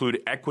to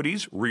include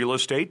equities, real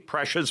estate,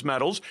 precious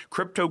metals,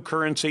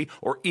 cryptocurrency,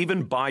 or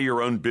even buy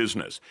your own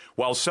business.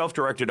 While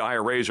self-directed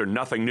IRAs are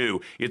nothing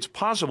new, it's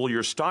possible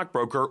your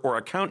stockbroker or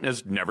accountant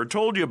has never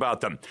told you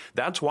about them.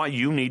 That's why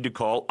you need to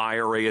call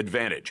IRA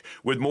Advantage.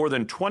 With more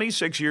than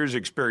 26 years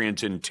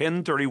experience in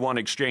 1031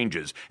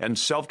 exchanges and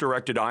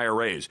self-directed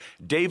IRAs,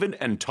 David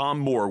and Tom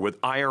Moore with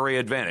IRA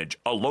Advantage,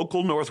 a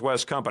local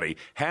Northwest company,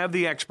 have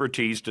the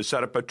expertise to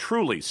set up a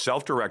truly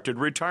self-directed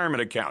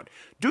retirement account.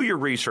 Do your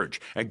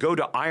research and go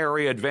to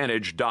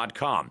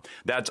IRAadvantage.com.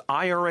 That's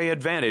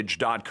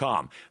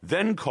IRAadvantage.com.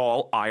 Then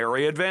call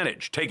IRA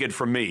Advantage. Take it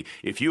from me.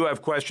 If you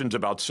have questions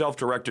about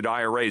self-directed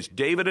IRAs,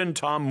 David and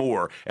Tom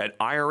Moore at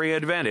IRA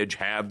Advantage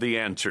have the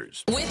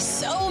answers. With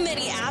so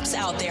many apps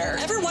out there,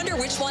 ever wonder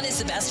which one is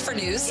the best for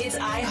news? It's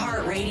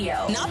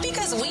iHeartRadio. Not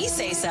because we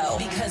say so,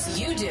 because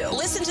you do.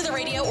 Listen to the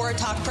radio or a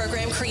talk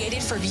program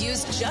created for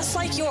views just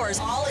like yours,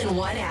 all in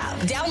one app.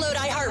 Download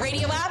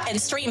iHeartRadio app and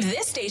stream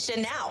this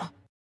station now.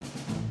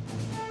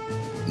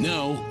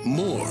 Now,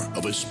 more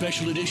of a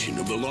special edition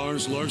of the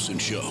Lars Larson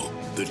Show,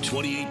 the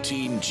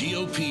 2018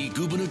 GOP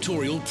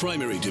gubernatorial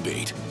primary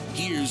debate.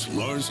 Here's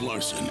Lars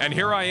Larson. And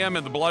here I am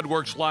in the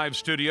Bloodworks Live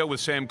studio with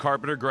Sam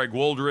Carpenter, Greg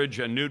Woldridge,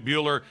 and Newt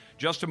Bueller.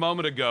 Just a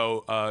moment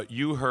ago,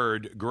 you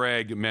heard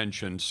Greg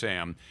mention,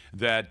 Sam,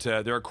 that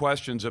there are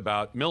questions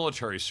about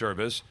military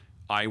service.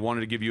 I wanted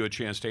to give you a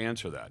chance to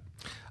answer that.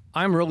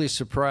 I'm really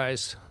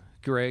surprised,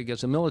 Greg,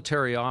 as a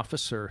military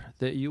officer,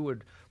 that you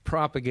would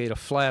propagate a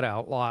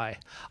flat-out lie.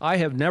 I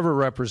have never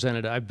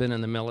represented, I've been in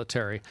the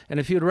military. And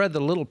if you'd read the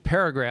little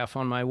paragraph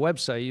on my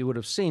website, you would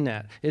have seen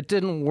that. It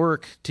didn't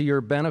work to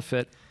your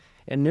benefit.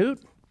 And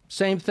Newt,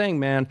 same thing,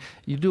 man.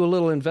 You do a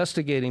little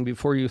investigating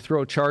before you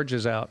throw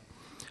charges out.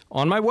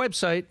 On my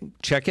website,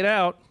 check it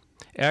out.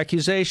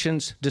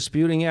 Accusations,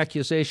 disputing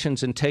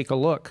accusations, and take a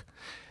look.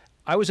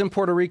 I was in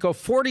Puerto Rico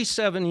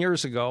 47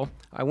 years ago.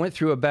 I went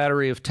through a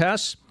battery of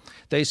tests.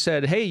 They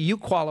said, hey, you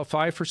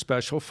qualify for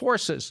special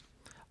forces.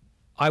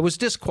 I was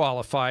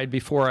disqualified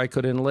before I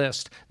could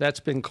enlist. That's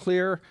been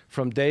clear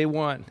from day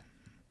one.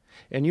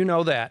 And you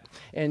know that.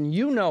 And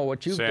you know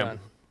what you've Sam, done.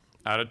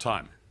 Out of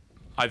time.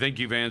 I think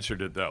you've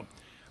answered it, though.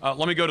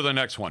 Let me go to the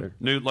next one. Sure.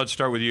 Newt, let's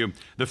start with you.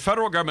 The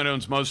federal government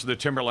owns most of the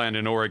timberland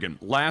in Oregon.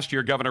 Last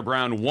year, Governor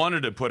Brown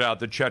wanted to put out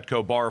the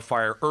Chetco Bar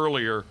fire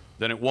earlier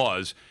than it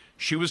was.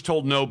 She was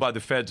told no by the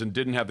feds and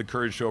didn't have the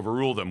courage to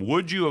overrule them.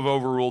 Would you have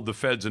overruled the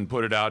feds and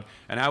put it out?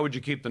 And how would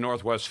you keep the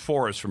Northwest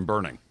forest from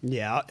burning?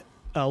 Yeah.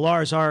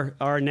 Lars,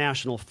 our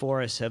national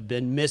forests have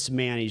been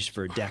mismanaged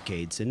for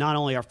decades. And not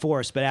only our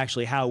forests, but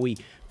actually how we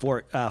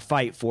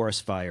fight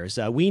forest fires.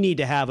 We need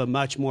to have a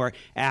much more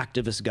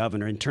activist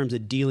governor in terms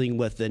of dealing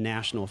with the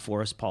national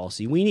forest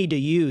policy. We need to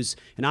use,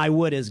 and I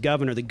would as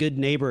governor, the Good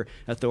Neighbor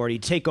Authority,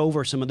 take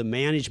over some of the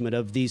management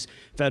of these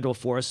federal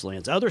forest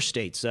lands. Other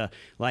states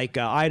like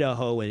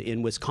Idaho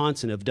and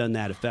Wisconsin have done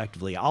that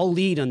effectively. I'll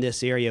lead on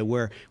this area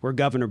where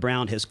Governor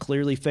Brown has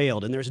clearly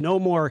failed. And there's no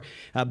more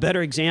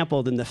better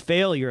example than the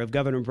failure of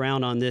Governor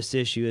Brown on this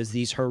issue is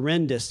these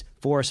horrendous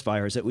forest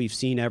fires that we've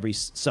seen every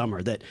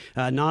summer that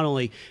not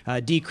only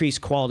decrease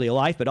quality of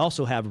life, but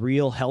also have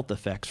real health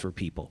effects for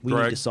people. We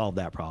need to solve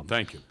that problem.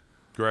 Thank you.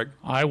 Greg?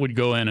 I would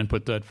go in and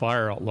put that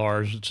fire out,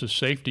 Lars. It's a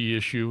safety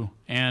issue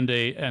and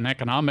an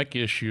economic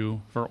issue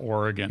for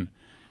Oregon.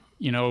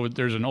 You know,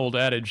 there's an old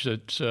adage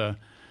that's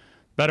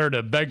better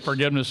to beg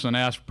forgiveness than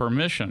ask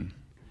permission.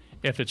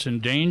 If it's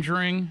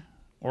endangering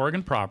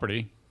Oregon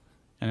property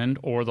and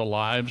or the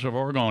lives of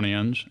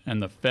Oregonians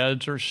and the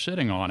feds are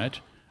sitting on it,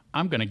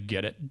 I'm going to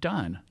get it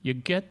done. You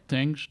get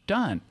things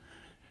done.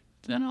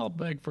 Then I'll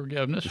beg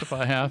forgiveness if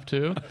I have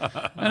to.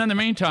 And in the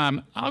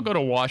meantime, I'll go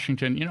to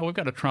Washington. You know, we've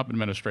got a Trump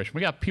administration.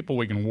 We got people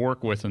we can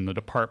work with in the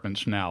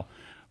departments now.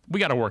 We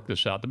got to work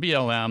this out. The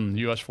BLM, the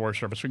U.S. Forest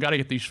Service, we got to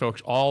get these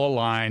folks all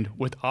aligned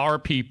with our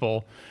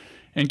people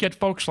and get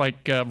folks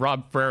like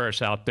Rob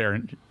Ferris out there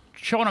and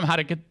showing them how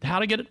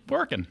to get it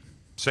working.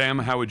 Sam,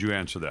 how would you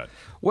answer that?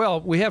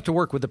 Well, we have to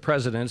work with the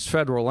president. It's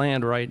federal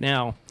land right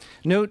now.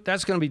 Newt,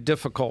 that's going to be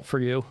difficult for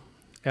you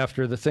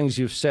after the things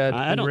you've said.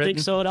 I don't think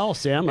so at all,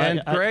 Sam.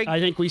 And Greg,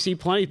 I think we see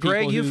plenty of people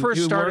Greg, you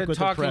first started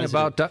talking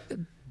about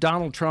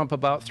Donald Trump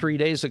about 3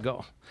 days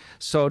ago.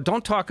 So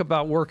don't talk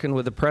about working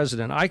with the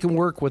president. I can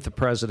work with the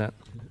president.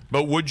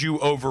 But would you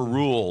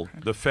overrule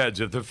the feds?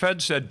 If the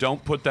feds said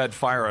don't put that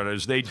fire out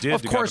as they did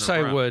Of course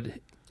I would.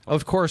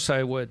 Of course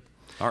I would.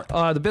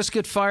 The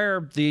Biscuit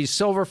Fire, the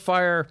Silver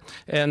Fire,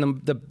 and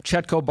the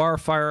Chetco Bar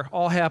Fire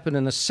all happened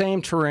in the same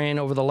terrain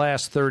over the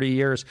last 30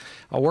 years.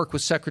 I'll work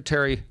with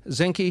Secretary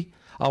Zinke.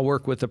 I'll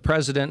work with the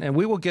president, and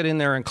we will get in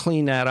there and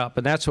clean that up,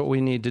 and that's what we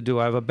need to do.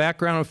 I have a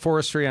background in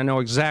forestry. I know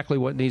exactly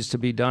what needs to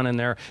be done in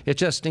there. It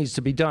just needs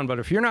to be done. But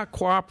if you're not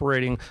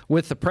cooperating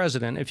with the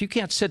president, if you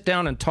can't sit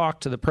down and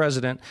talk to the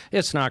president,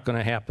 it's not going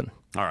to happen.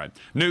 All right.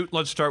 Newt,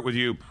 let's start with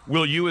you.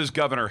 Will you, as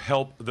governor,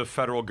 help the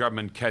federal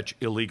government catch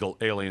illegal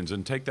aliens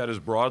and take that as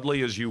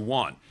broadly as you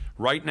want?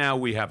 Right now,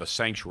 we have a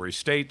sanctuary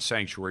state,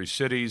 sanctuary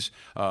cities,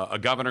 a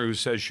governor who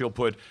says she'll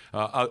put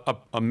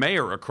a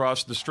mayor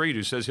across the street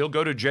who says he'll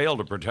go to jail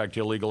to protect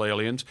illegal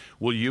aliens.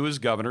 Will you, as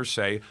governor,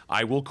 say,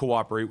 I will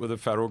cooperate with the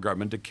federal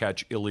government to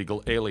catch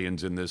illegal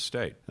aliens in this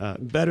state?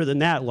 Better than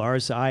that,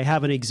 Lars. I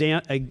have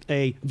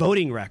a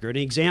voting record,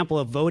 an example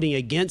of voting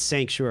against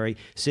sanctuary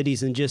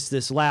cities in just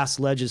this last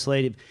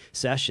legislative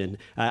session.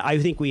 I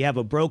think we have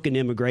a broken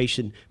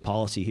immigration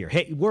policy here.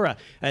 Hey, we're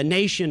a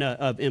nation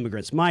of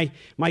immigrants. My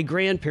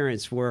grandparents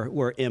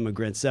were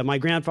immigrants. My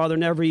grandfather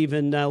never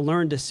even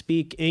learned to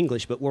speak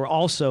English, but we're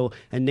also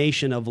a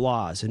nation of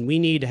laws. And we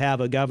need to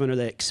have a governor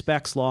that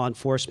expects law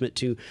enforcement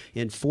to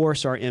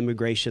enforce our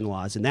immigration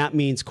laws. And that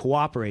means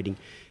cooperating,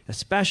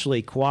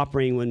 especially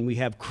cooperating when we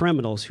have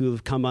criminals who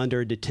have come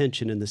under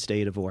detention in the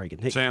state of Oregon.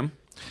 Hey. Sam?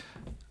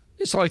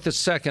 It's like the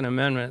Second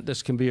Amendment.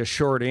 This can be a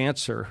short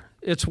answer.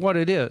 It's what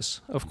it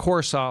is. Of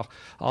course, I'll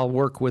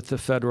work with the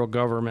federal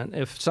government.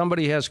 If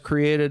somebody has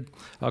created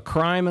a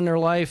crime in their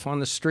life on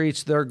the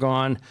streets, they're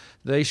gone.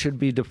 They should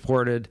be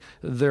deported.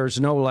 There's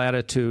no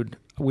latitude.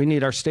 We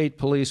need our state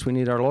police. We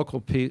need our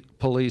local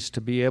police to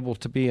be able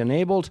to be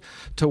enabled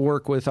to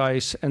work with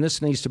ICE, and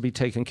this needs to be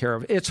taken care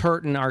of. It's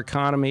hurting our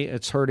economy.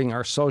 It's hurting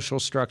our social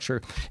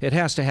structure. It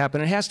has to happen.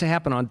 It has to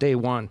happen on day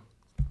one.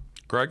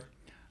 Greg?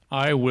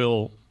 I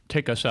will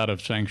take us out of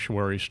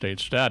sanctuary state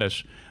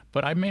status,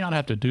 but I may not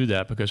have to do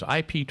that because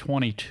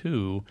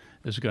IP22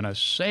 is going to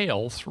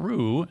sail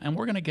through, and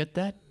we're going to get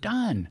that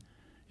done.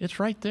 It's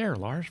right there,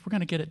 Lars. We're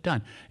going to get it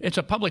done. It's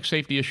a public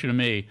safety issue to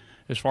me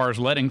as far as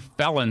letting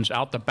felons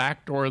out the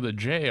back door of the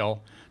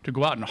jail to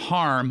go out and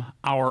harm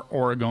our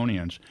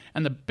Oregonians.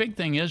 And the big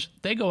thing is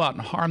they go out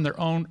and harm their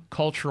own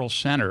cultural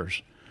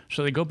centers.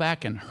 So they go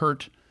back and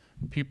hurt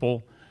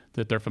people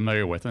that they're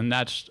familiar with, and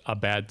that's a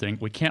bad thing.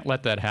 We can't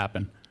let that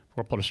happen.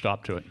 We'll put a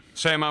stop to it.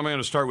 Sam, I'm going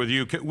to start with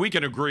you. We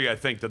can agree, I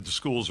think, that the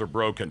schools are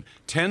broken.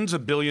 Tens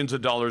of billions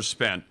of dollars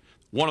spent.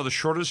 one of the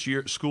shortest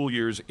school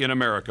years in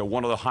America,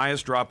 one of the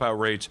highest dropout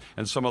rates,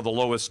 and some of the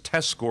lowest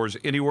test scores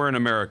anywhere in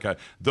America.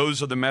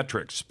 Those are the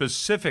metrics.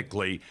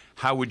 Specifically,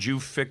 how would you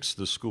fix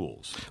the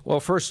schools? Well,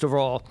 first of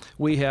all,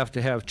 we have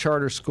to have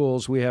charter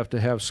schools. We have to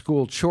have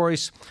school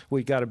choice.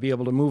 We've got to be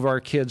able to move our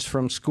kids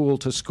from school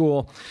to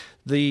school.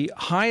 The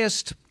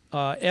highest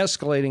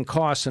escalating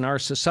costs in our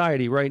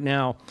society right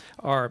now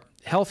are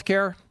health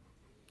care.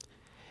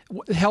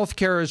 Health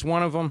care is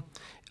one of them.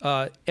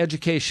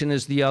 Education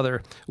is the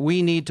other.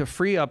 We need to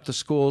free up the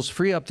schools,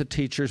 free up the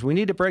teachers. We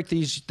need to break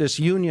this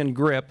union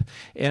grip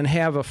and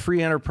have a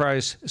free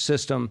enterprise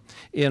system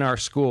in our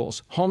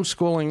schools.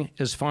 Homeschooling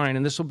is fine,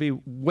 and this will be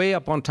way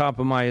up on top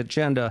of my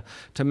agenda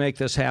to make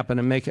this happen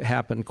and make it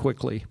happen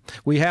quickly.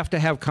 We have to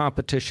have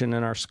competition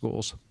in our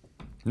schools.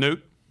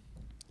 Newt?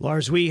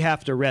 Lars, we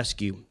have to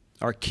rescue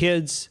our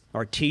kids,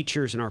 our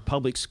teachers, and our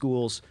public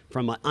schools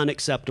from an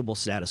unacceptable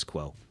status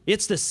quo.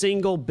 It's the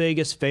single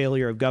biggest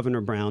failure of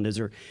Governor Brown is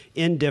her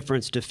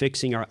indifference to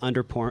fixing our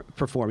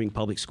underperforming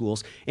public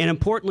schools. And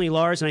importantly,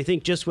 Lars, and I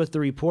think just with the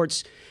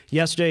reports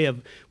yesterday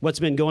of what's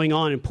been going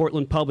on in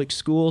Portland public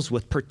schools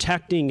with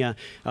protecting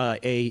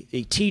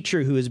a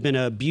teacher who has been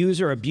an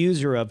abuser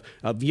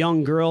of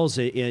young girls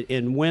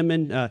and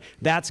women,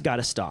 that's got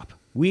to stop.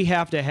 We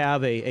have to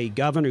have a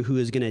governor who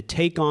is going to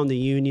take on the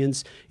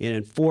unions and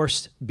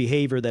enforce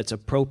behavior that's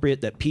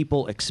appropriate, that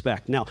people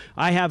expect. Now,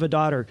 I have a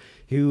daughter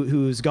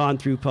who's gone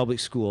through public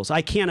schools.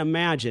 I can't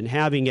imagine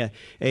having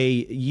a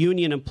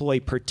union employee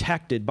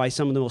protected by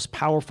some of the most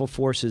powerful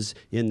forces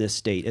in this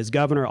state. As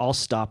governor, I'll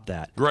stop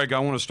that. Greg, I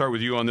want to start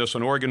with you on this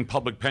one. Oregon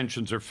public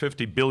pensions are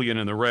 $50 billion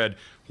in the red.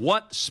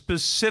 What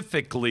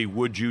specifically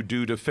would you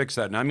do to fix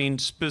that? And I mean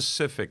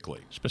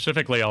specifically.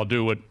 Specifically, I'll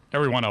do what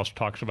everyone else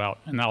talks about,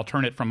 and I'll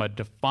turn it from a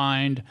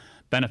defined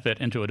benefit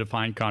into a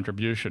defined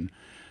contribution.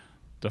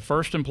 The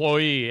first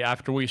employee,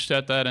 after we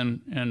set that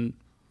in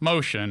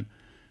motion,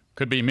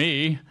 could be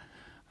me.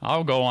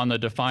 I'll go on the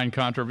defined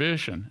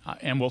contribution,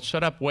 and we'll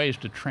set up ways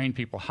to train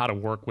people how to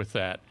work with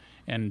that,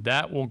 and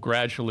that will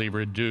gradually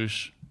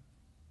reduce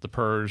the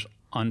PERS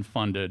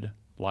unfunded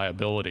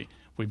liability.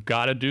 We've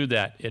got to do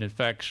that. It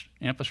affects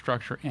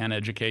infrastructure and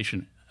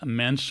education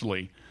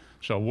immensely,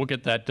 so we'll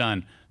get that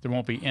done. There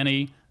won't be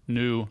any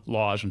new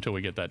laws until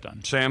we get that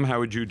done. Sam, how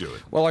would you do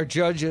it? Well, our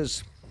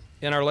judges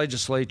and our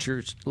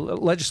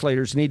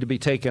legislators need to be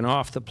taken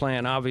off the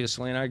plan,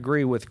 obviously, and I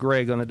agree with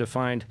Greg on the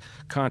defined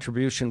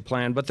contribution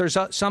plan. But there's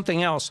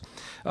something else.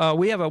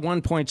 We have a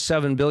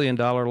 $1.7 billion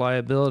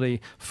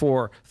liability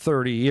for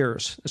 30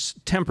 years. It's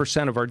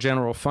 10% of our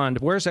general fund.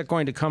 Where's that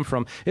going to come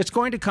from? It's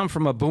going to come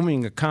from a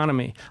booming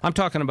economy. I'm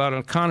talking about an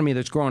economy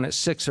that's growing at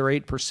 6 or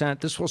 8%.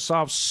 This will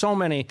solve so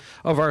many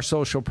of our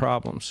social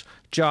problems,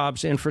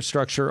 jobs,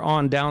 infrastructure,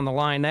 on down the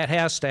line. That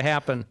has to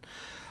happen.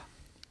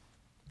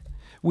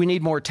 We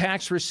need more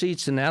tax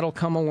receipts, and that'll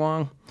come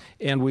along.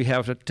 And we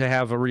have to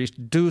have a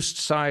reduced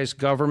size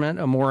government,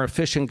 a more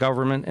efficient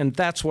government, and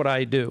that's what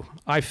I do.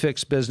 I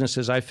fix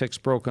businesses. I fix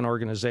broken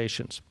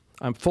organizations.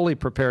 I'm fully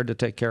prepared to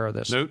take care of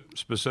this. Newt,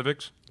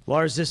 specifics?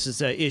 Lars, this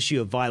is an issue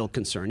of vital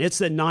concern. It's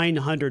the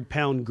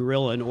 900-pound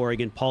gorilla in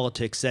Oregon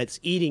politics that's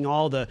eating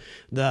all the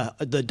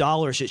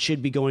dollars that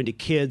should be going to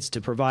kids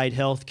to provide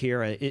health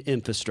care and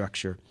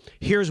infrastructure.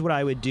 Here's what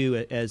I would do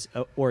as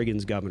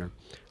Oregon's governor.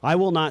 I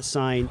will not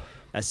sign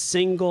a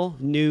single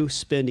new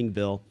spending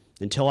bill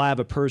until I have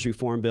a PERS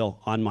reform bill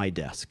on my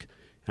desk.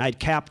 And I'd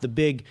cap the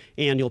big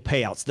annual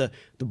payouts, the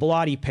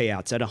Bilotti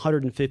payouts at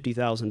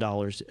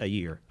 $150,000 a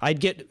year. I'd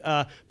get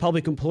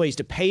public employees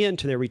to pay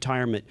into their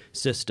retirement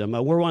system.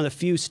 We're one of the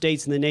few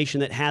states in the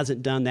nation that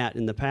hasn't done that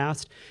in the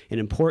past. And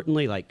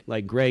importantly,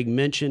 like Greg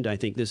mentioned, I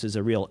think this is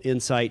a real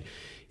insight,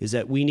 is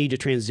that we need to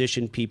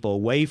transition people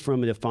away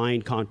from a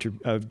defined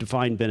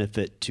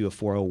benefit to a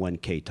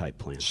 401k type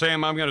plan.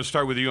 Sam, I'm going to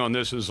start with you on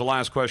this. This is the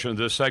last question of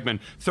this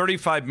segment.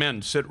 35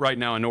 men sit right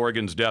now in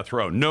Oregon's death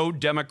row. No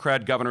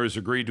Democrat governor has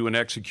agreed to an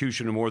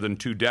execution in more than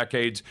 2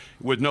 decades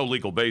with no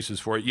legal basis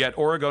for it. Yet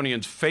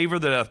Oregonians favor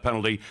the death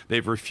penalty.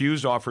 They've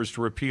refused offers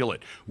to repeal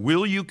it.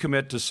 Will you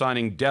commit to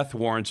signing death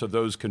warrants of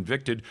those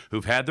convicted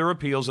who've had their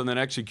appeals and then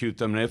execute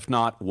them? And if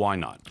not, why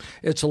not?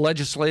 It's a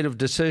legislative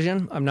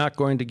decision. I'm not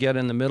going to get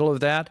in the middle of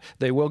that.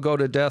 They will go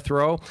to death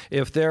row.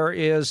 If there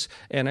is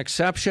an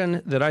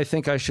exception that I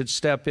think I should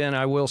step in,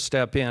 I will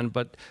step in.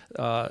 But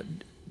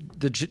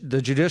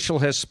the judicial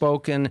has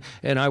spoken,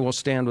 and I will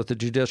stand with the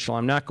judicial.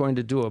 I'm not going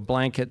to do a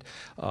blanket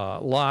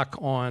lock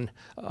on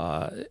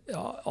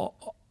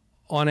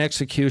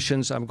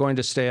executions. I'm going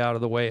to stay out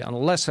of the way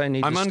unless I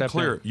need to step in. I'm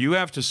unclear. You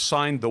have to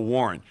sign the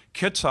warrant.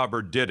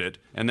 Kitzhaber did it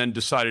and then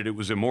decided it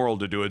was immoral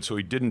to do it, so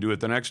he didn't do it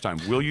the next time.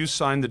 Will you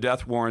sign the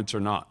death warrants or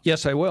not?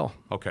 Yes, I will.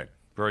 Okay,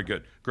 very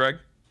good. Greg?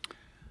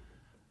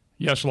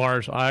 Yes,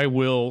 Lars, I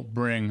will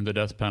bring the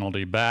death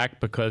penalty back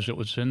because it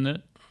was in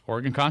the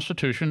Oregon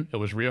Constitution. It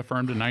was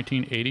reaffirmed in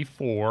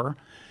 1984,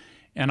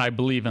 and I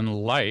believe in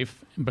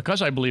life.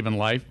 Because I believe in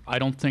life, I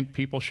don't think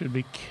people should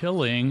be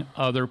killing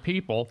other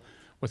people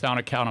without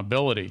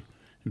accountability.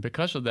 And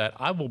because of that,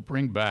 I will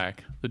bring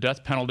back the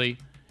death penalty.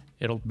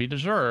 It'll be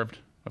deserved,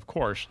 of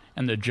course,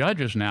 and the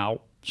judges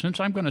now since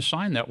I'm going to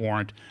sign that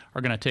warrant,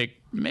 are going to take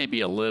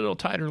maybe a little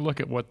tighter look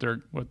at what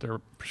they're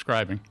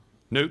prescribing.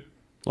 Newt?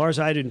 Lars,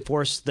 I'd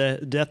enforce the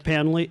death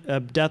penalty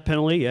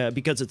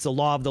because it's the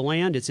law of the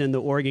land. It's in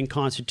the Oregon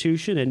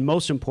Constitution, and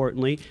most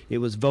importantly, it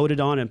was voted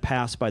on and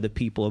passed by the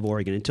people of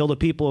Oregon. Until the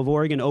people of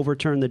Oregon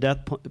overturn the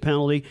death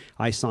penalty,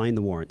 I sign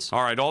the warrants.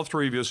 All right, all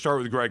three of you.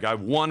 Start with Greg. I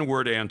have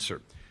one-word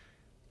answer.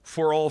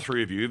 For all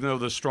three of you, even though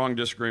there's strong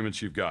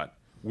disagreements you've got,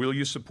 will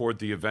you support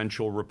the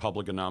eventual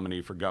Republican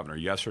nominee for governor?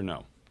 Yes or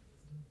no?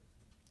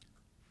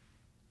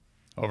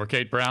 Over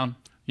Kate Brown?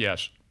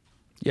 Yes.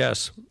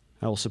 Yes.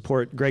 I will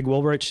support Greg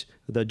Wilbrich.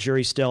 The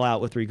jury's still out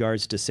with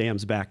regards to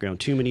Sam's background.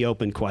 Too many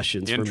open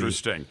questions for me.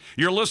 Interesting.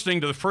 You're listening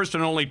to the first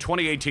and only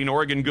 2018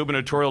 Oregon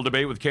gubernatorial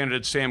debate with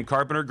candidates Sam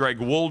Carpenter, Greg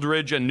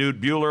Wooldridge, and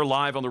Newt Buehler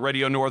live on the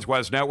Radio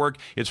Northwest Network.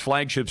 Its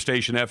flagship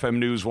station, FM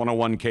News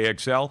 101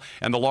 KXL,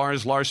 and the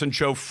Lars Larson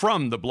Show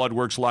from the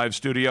Bloodworks Live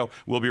studio.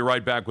 We'll be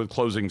right back with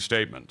closing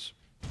statements.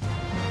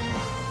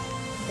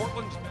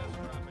 Portland's best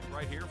traffic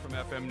right here from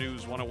FM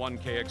News 101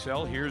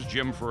 KXL. Here's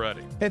Jim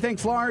Ferretti. Hey,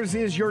 thanks, Lars.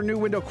 Is your new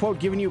window quote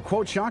giving you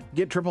quote shock?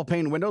 Get triple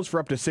pane windows for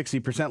up to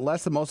 60%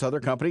 less than most other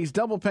companies.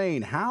 Double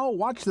pane. How?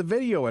 Watch the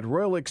video at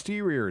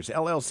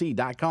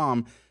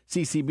RoyalExteriorsLLC.com.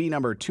 CCB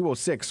number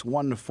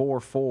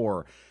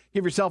 206144.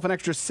 Give yourself an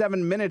extra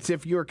 7 minutes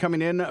if you're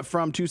coming in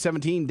from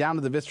 217 down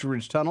to the Vista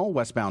Ridge Tunnel,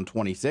 westbound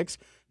 26.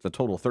 It's a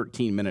total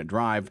 13-minute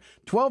drive.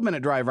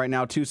 12-minute drive right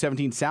now,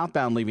 217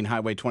 southbound, leaving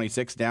Highway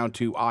 26 down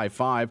to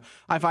I-5.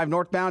 I-5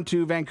 northbound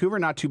to Vancouver,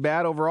 not too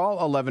bad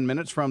overall. 11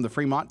 minutes from the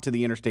Fremont to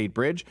the Interstate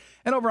Bridge.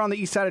 And over on the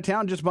east side of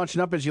town, just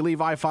bunching up as you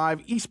leave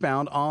I-5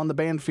 eastbound on the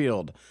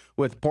Banfield.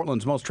 With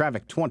Portland's most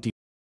traffic, 20.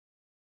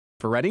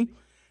 Ferretti.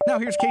 Now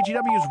here's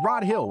KGW's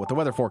Rod Hill with the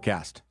weather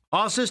forecast.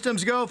 All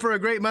systems go for a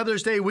great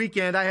Mother's Day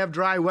weekend. I have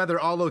dry weather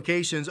all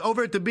locations.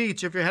 Over at the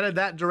beach, if you're headed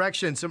that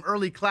direction, some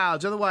early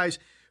clouds. Otherwise,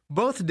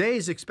 both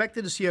days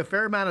expected to see a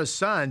fair amount of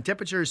sun.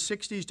 Temperatures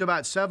 60s to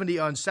about 70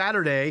 on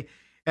Saturday.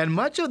 And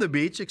much of the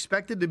beach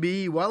expected to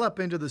be well up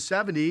into the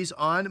 70s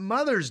on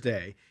Mother's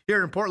Day.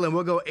 Here in Portland,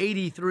 we'll go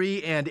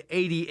 83 and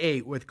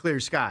 88 with clear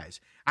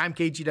skies. I'm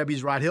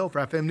KGW's Rod Hill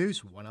for FM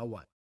News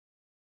 101.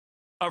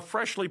 A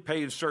freshly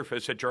paved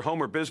surface at your home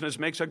or business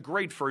makes a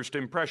great first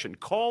impression.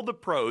 Call the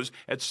pros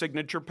at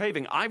Signature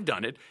Paving. I've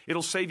done it.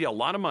 It'll save you a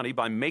lot of money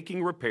by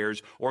making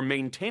repairs or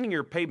maintaining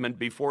your pavement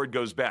before it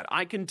goes bad.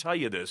 I can tell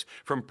you this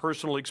from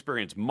personal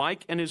experience.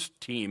 Mike and his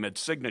team at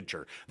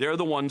Signature, they're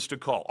the ones to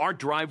call. Our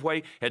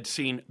driveway had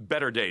seen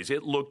better days.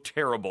 It looked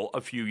terrible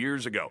a few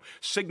years ago.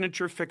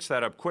 Signature fixed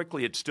that up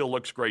quickly. It still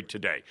looks great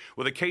today.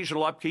 With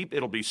occasional upkeep,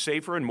 it'll be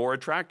safer and more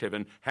attractive,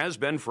 and has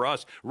been for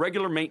us.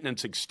 Regular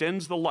maintenance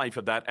extends the life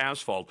of that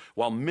asphalt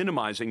while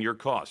minimizing your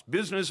cost.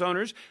 Business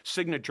owners,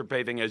 Signature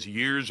Paving has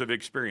years of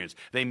experience.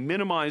 They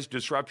minimize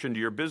disruption to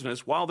your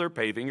business while they're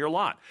paving your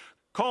lot.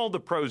 Call the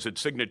pros at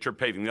Signature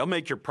Paving. They'll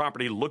make your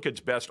property look its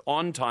best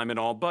on time and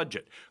all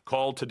budget.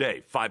 Call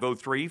today,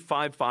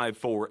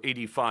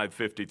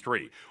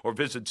 503-554-8553, or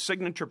visit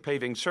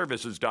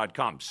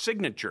signaturepavingservices.com.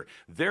 Signature,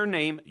 their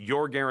name,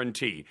 your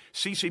guarantee.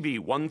 CCB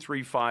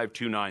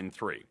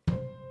 135293.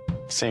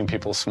 Seeing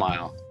people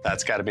smile,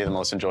 that's got to be the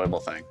most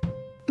enjoyable thing.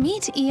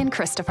 Meet Ian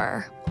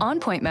Christopher, On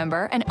Point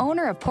member and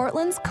owner of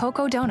Portland's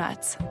Cocoa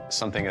Donuts.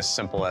 Something as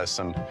simple as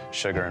some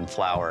sugar and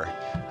flour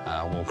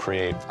will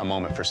create a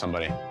moment for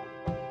somebody.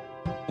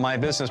 My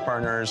business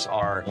partners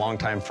are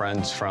longtime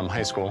friends from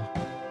high school.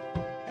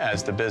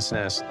 As the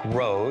business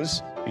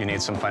grows, you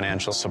need some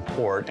financial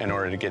support in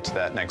order to get to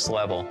that next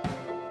level.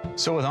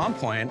 So with On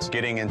Point,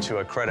 getting into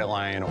a credit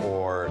line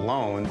or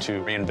loan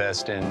to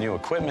reinvest in new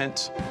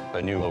equipment,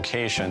 a new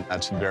location,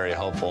 that's very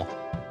helpful.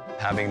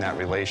 Having that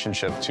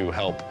relationship to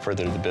help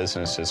further the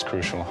business is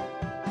crucial.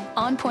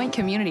 On Point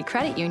Community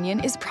Credit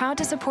Union is proud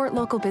to support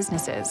local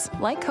businesses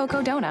like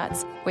Cocoa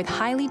Donuts with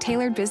highly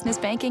tailored business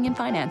banking and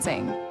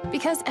financing.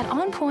 Because at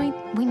On Point,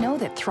 we know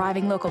that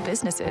thriving local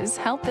businesses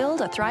help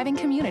build a thriving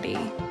community.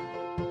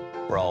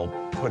 We're all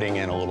putting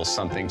in a little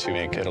something to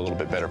make it a little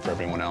bit better for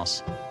everyone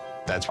else.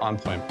 That's On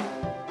Point.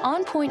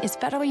 On Point is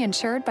federally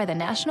insured by the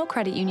National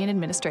Credit Union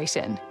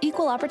Administration,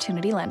 Equal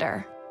Opportunity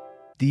Lender.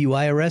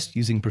 DUI arrest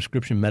using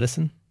prescription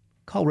medicine?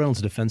 Call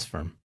Reynolds Defense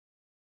Firm.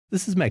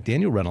 This is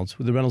McDaniel Reynolds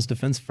with the Reynolds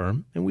Defense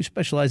Firm, and we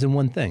specialize in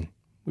one thing.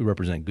 We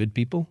represent good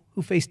people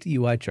who face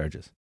DUI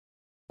charges.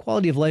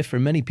 Quality of life for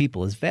many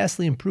people is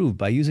vastly improved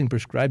by using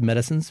prescribed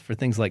medicines for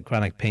things like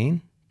chronic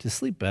pain, to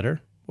sleep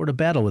better, or to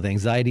battle with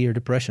anxiety or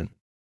depression.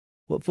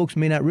 What folks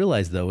may not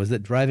realize, though, is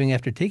that driving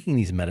after taking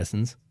these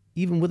medicines,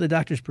 even with a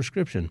doctor's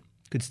prescription,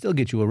 could still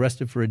get you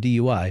arrested for a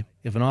DUI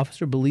if an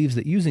officer believes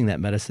that using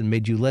that medicine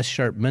made you less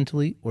sharp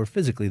mentally or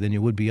physically than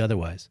you would be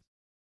otherwise.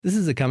 This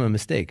is a common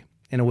mistake,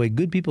 and a way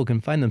good people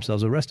can find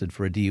themselves arrested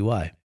for a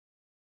DUI.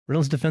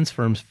 Reynolds Defense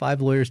Firm's 5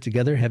 lawyers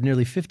together have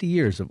nearly 50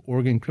 years of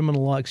Oregon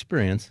criminal law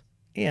experience,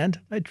 and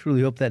I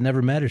truly hope that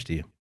never matters to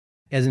you.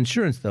 As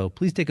insurance, though,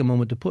 please take a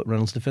moment to put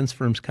Reynolds Defense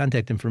Firm's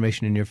contact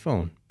information in your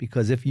phone,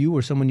 because if you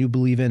or someone you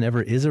believe in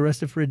ever is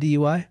arrested for a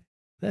DUI,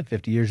 that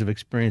 50 years of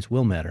experience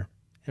will matter,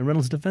 and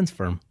Reynolds Defense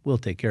Firm will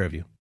take care of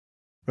you.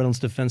 Reynolds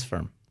Defense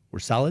Firm. We're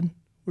solid,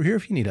 We're here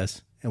if you need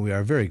us, and we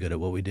are very good at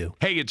what we do.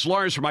 Hey, it's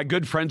Lars from my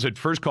good friends at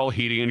First Call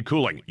Heating and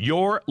Cooling,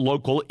 your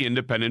local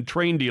independent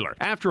Trane dealer.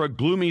 After a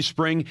gloomy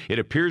spring, it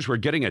appears we're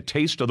getting a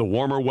taste of the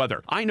warmer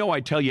weather. I know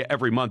I tell you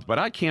every month, but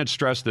I can't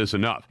stress this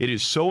enough. It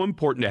is so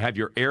important to have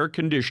your air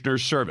conditioner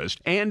serviced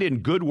and in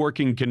good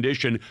working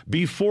condition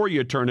before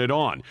you turn it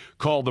on.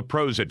 Call the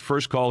pros at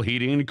First Call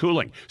Heating and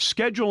Cooling.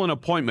 Schedule an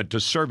appointment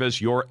to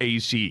service your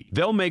AC.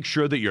 They'll make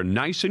sure that you're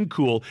nice and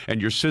cool and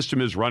your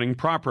system is running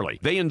properly.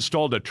 They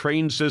installed a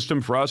Trane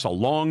system for us a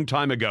long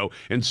time ago,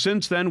 and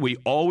since then we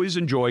always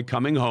enjoy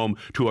coming home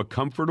to a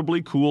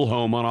comfortably cool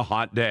home on a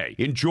hot day.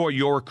 Enjoy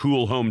your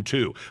cool home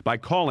too by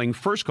calling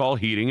First Call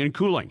Heating and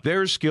Cooling.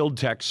 Their skilled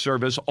techs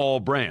service all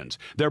brands.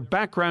 They're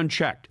background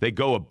checked. They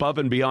go above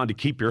and beyond to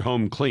keep your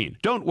home clean.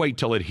 Don't wait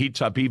till it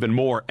heats up even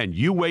more and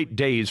you wait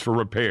days for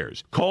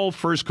repairs. Call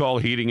First Call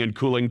Heating and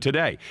Cooling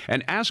today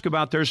and ask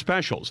about their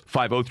specials.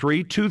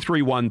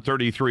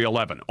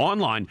 503-231-3311.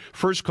 Online,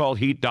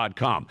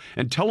 firstcallheat.com,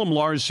 and tell them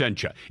Lars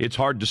sent you. It's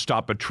hard to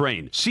stop a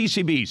train.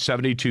 CCB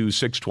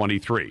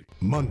 72623.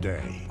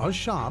 Monday, a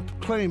shop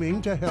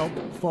claiming to help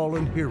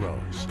fallen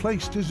heroes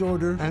placed his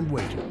order and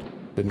waited.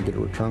 Didn't get a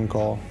return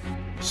call.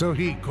 So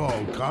he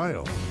called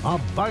Kyle. A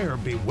buyer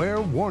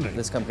beware warning.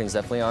 This company's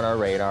definitely on our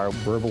radar.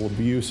 Verbal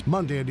abuse.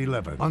 Monday at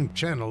 11 on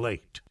Channel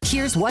 8.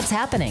 Here's what's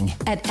happening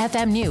at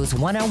FM News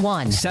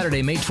 101.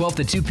 Saturday, May 12th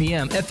at 2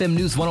 p.m., FM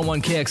News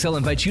 101 KXL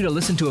invites you to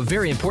listen to a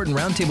very important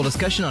roundtable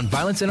discussion on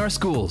violence in our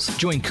schools.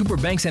 Join Cooper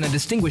Banks and a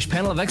distinguished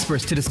panel of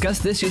experts to discuss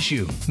this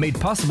issue. Made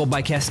possible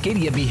by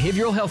Cascadia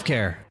Behavioral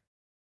Healthcare.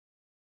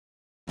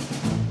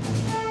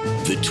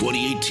 The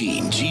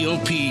 2018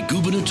 GOP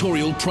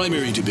gubernatorial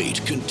primary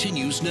debate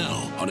continues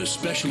now on a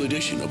special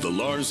edition of the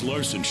Lars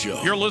Larson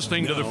Show. You're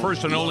listening to the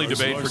first and only Lars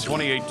debate Larson. for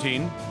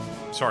 2018.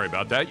 Sorry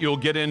about that. You'll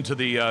get into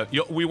the,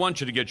 we want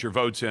you to get your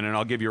votes in, and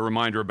I'll give you a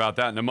reminder about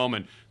that in a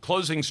moment.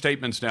 Closing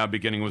statements now,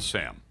 beginning with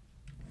Sam.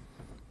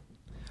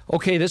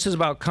 Okay, this is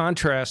about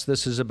contrast.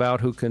 This is about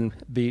who can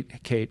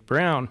beat Kate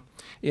Brown.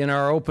 In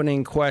our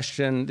opening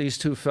question, these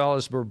two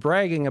fellas were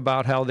bragging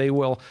about how they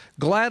will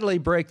gladly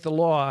break the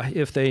law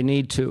if they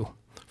need to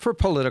for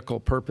political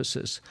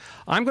purposes.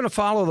 I'm going to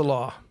follow the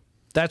law.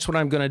 That's what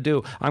I'm going to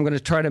do. I'm going to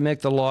try to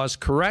make the laws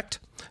correct.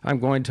 I'm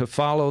going to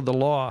follow the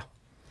law.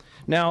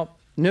 Now,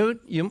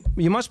 Newt, you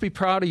must be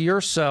proud of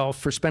yourself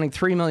for spending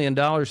 $3 million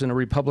in a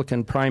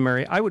Republican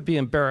primary. I would be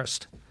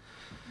embarrassed.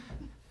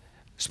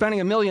 Spending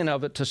 $1 million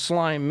of it to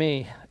slime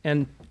me,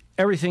 and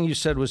everything you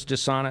said was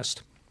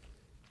dishonest.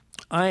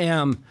 I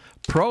am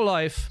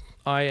pro-life.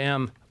 I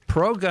am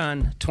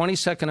pro-gun.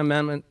 22nd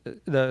Amendment.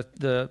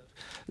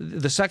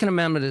 The Second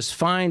Amendment is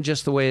fine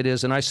just the way it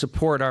is, and I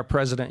support our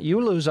president. You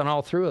lose on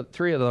all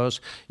three of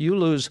those. You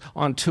lose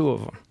on 2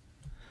 of them.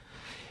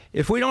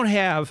 If we don't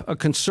have a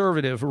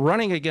conservative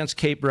running against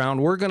Kate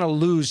Brown, we're going to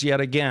lose yet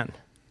again.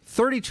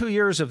 32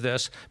 years of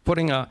this,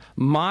 putting a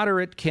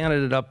moderate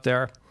candidate up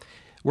there.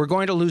 We're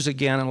going to lose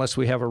again unless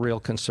we have a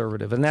real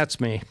conservative, and that's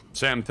me.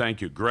 Sam,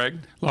 thank you. Greg?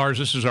 Lars,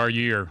 this is our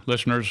year.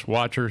 Listeners,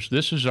 watchers,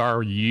 this is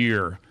our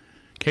year.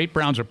 Kate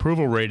Brown's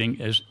approval rating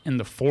is in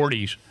the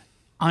 40s.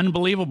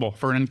 Unbelievable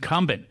for an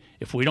incumbent.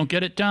 If we don't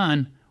get it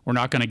done, we're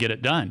not going to get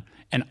it done.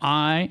 And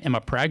I am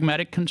a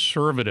pragmatic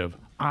conservative.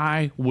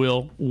 I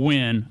will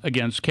win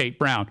against Kate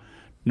Brown.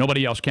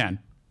 Nobody else can.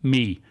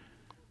 Me.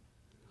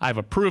 I have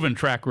a proven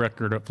track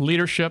record of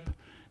leadership,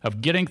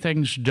 of getting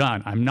things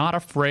done. I'm not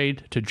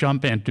afraid to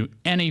jump into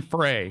any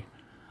fray.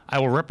 I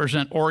will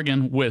represent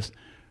Oregon with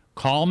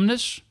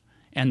calmness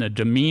and the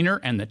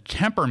demeanor and the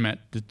temperament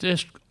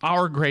that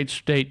our great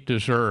state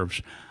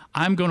deserves.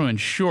 I'm going to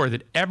ensure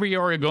that every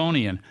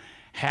Oregonian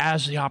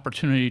has the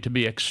opportunity to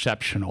be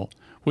exceptional.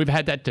 We've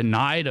had that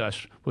denied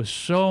us with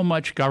so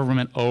much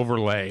government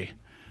overlay.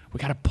 We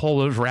got to pull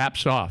those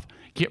wraps off.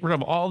 Get rid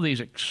of all these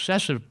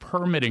excessive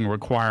permitting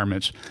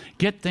requirements.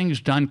 Get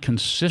things done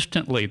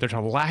consistently. There's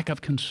a lack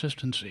of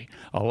consistency,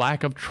 a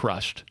lack of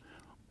trust.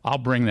 I'll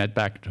bring that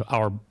back to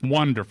our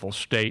wonderful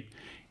state,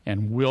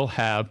 and we'll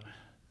have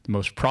the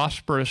most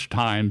prosperous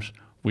times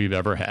we've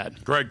ever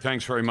had. Greg,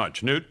 thanks very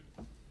much. Newt?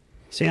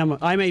 Sam,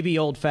 I may be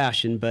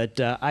old-fashioned,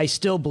 but I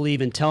still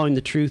believe in telling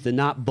the truth and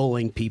not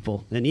bullying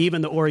people. And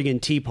even the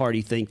Oregon Tea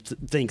Party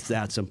thinks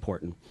that's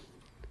important.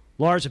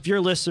 Lars, if your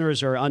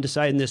listeners are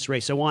undecided in this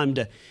race, I want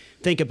them to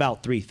think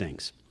about 3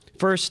 things.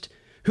 First,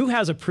 who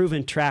has a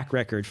proven track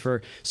record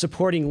for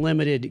supporting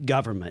limited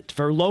government,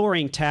 for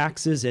lowering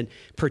taxes and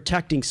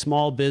protecting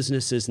small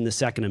businesses in the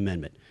Second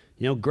Amendment?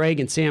 You know, Greg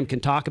and Sam can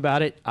talk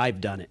about it.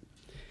 I've done it.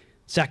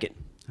 Second,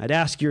 I'd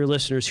ask your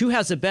listeners, who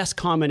has the best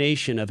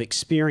combination of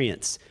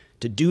experience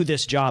to do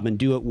this job and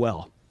do it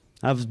well?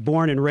 I was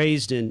born and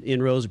raised in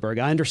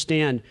Roseburg. I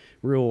understand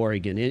rural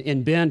Oregon.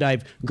 In Bend,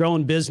 I've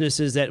grown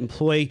businesses that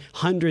employ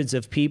hundreds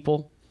of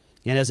people.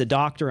 And as a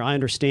doctor, I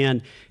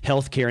understand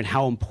healthcare and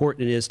how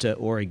important it is to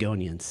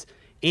Oregonians.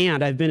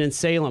 And I've been in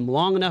Salem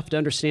long enough to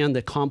understand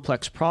the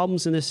complex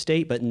problems in this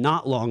state, but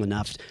not long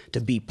enough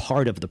to be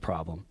part of the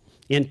problem.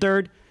 And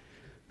third,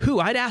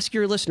 I'd ask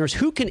your listeners,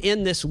 who can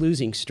end this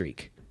losing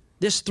streak,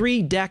 this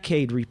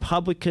 3-decade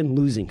Republican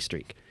losing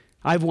streak?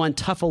 I've won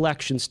tough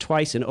elections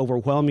twice in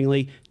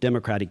overwhelmingly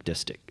Democratic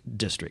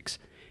districts.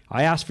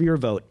 I ask for your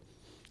vote,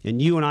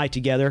 and you and I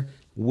together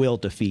will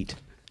defeat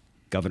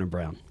Governor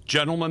Brown.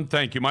 Gentlemen,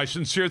 thank you. My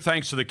sincere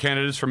thanks to the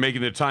candidates for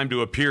making the time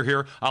to appear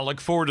here. I look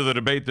forward to the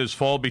debate this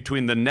fall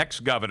between the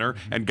next governor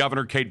and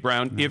Governor Kate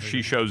Brown, if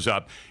she shows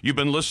up. You've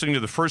been listening to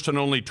the first and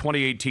only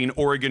 2018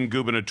 Oregon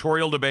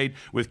gubernatorial debate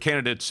with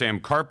candidates Sam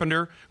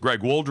Carpenter,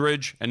 Greg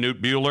Wooldridge, and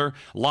Newt Buehler,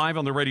 live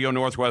on the Radio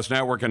Northwest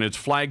Network and its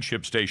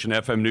flagship station,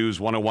 FM News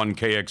 101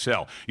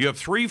 KXL. You have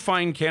three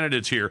fine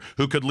candidates here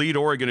who could lead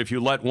Oregon if you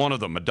let one of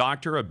them, a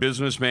doctor, a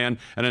businessman,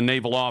 and a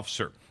naval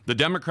officer. The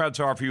Democrats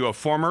offer you a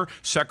former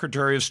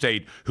Secretary of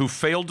State who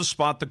failed to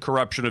spot the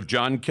corruption of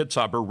John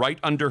Kitzhaber right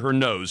under her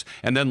nose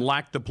and then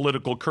lacked the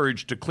political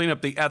courage to clean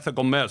up the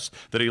ethical mess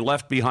that he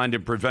left behind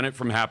and prevent it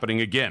from happening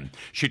again.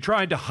 She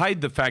tried to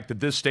hide the fact that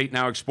this state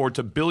now exports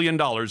 $1 billion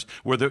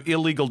worth of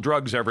illegal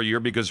drugs every year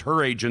because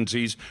her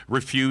agencies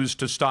refused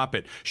to stop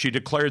it. She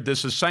declared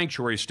this a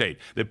sanctuary state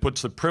that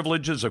puts the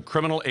privileges of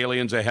criminal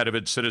aliens ahead of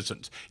its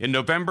citizens. In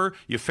November,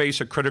 you face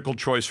a critical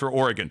choice for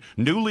Oregon.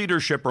 New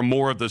leadership or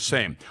more of the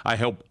same. I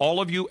hope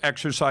all of you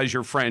exercise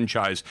your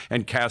franchise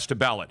and cast a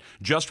ballot.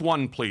 Just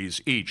one,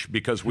 please, each,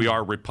 because we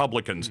are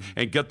Republicans,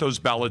 and get those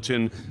ballots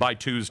in by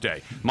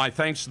Tuesday. My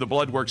thanks to the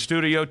Bloodwork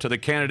Studio, to the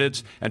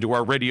candidates, and to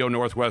our Radio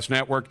Northwest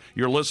Network.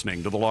 You're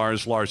listening to The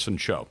Lars Larson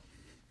Show.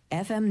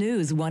 FM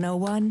News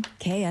 101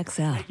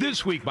 KXL.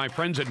 This week, my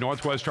friends at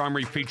Northwest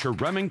Armory feature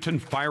Remington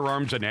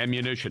Firearms and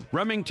Ammunition.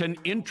 Remington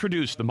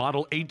introduced the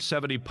Model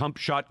 870 pump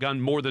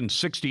shotgun more than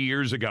 60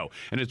 years ago,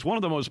 and it's one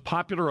of the most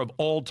popular of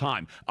all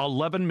time.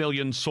 11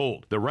 million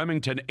sold. The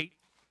Remington 8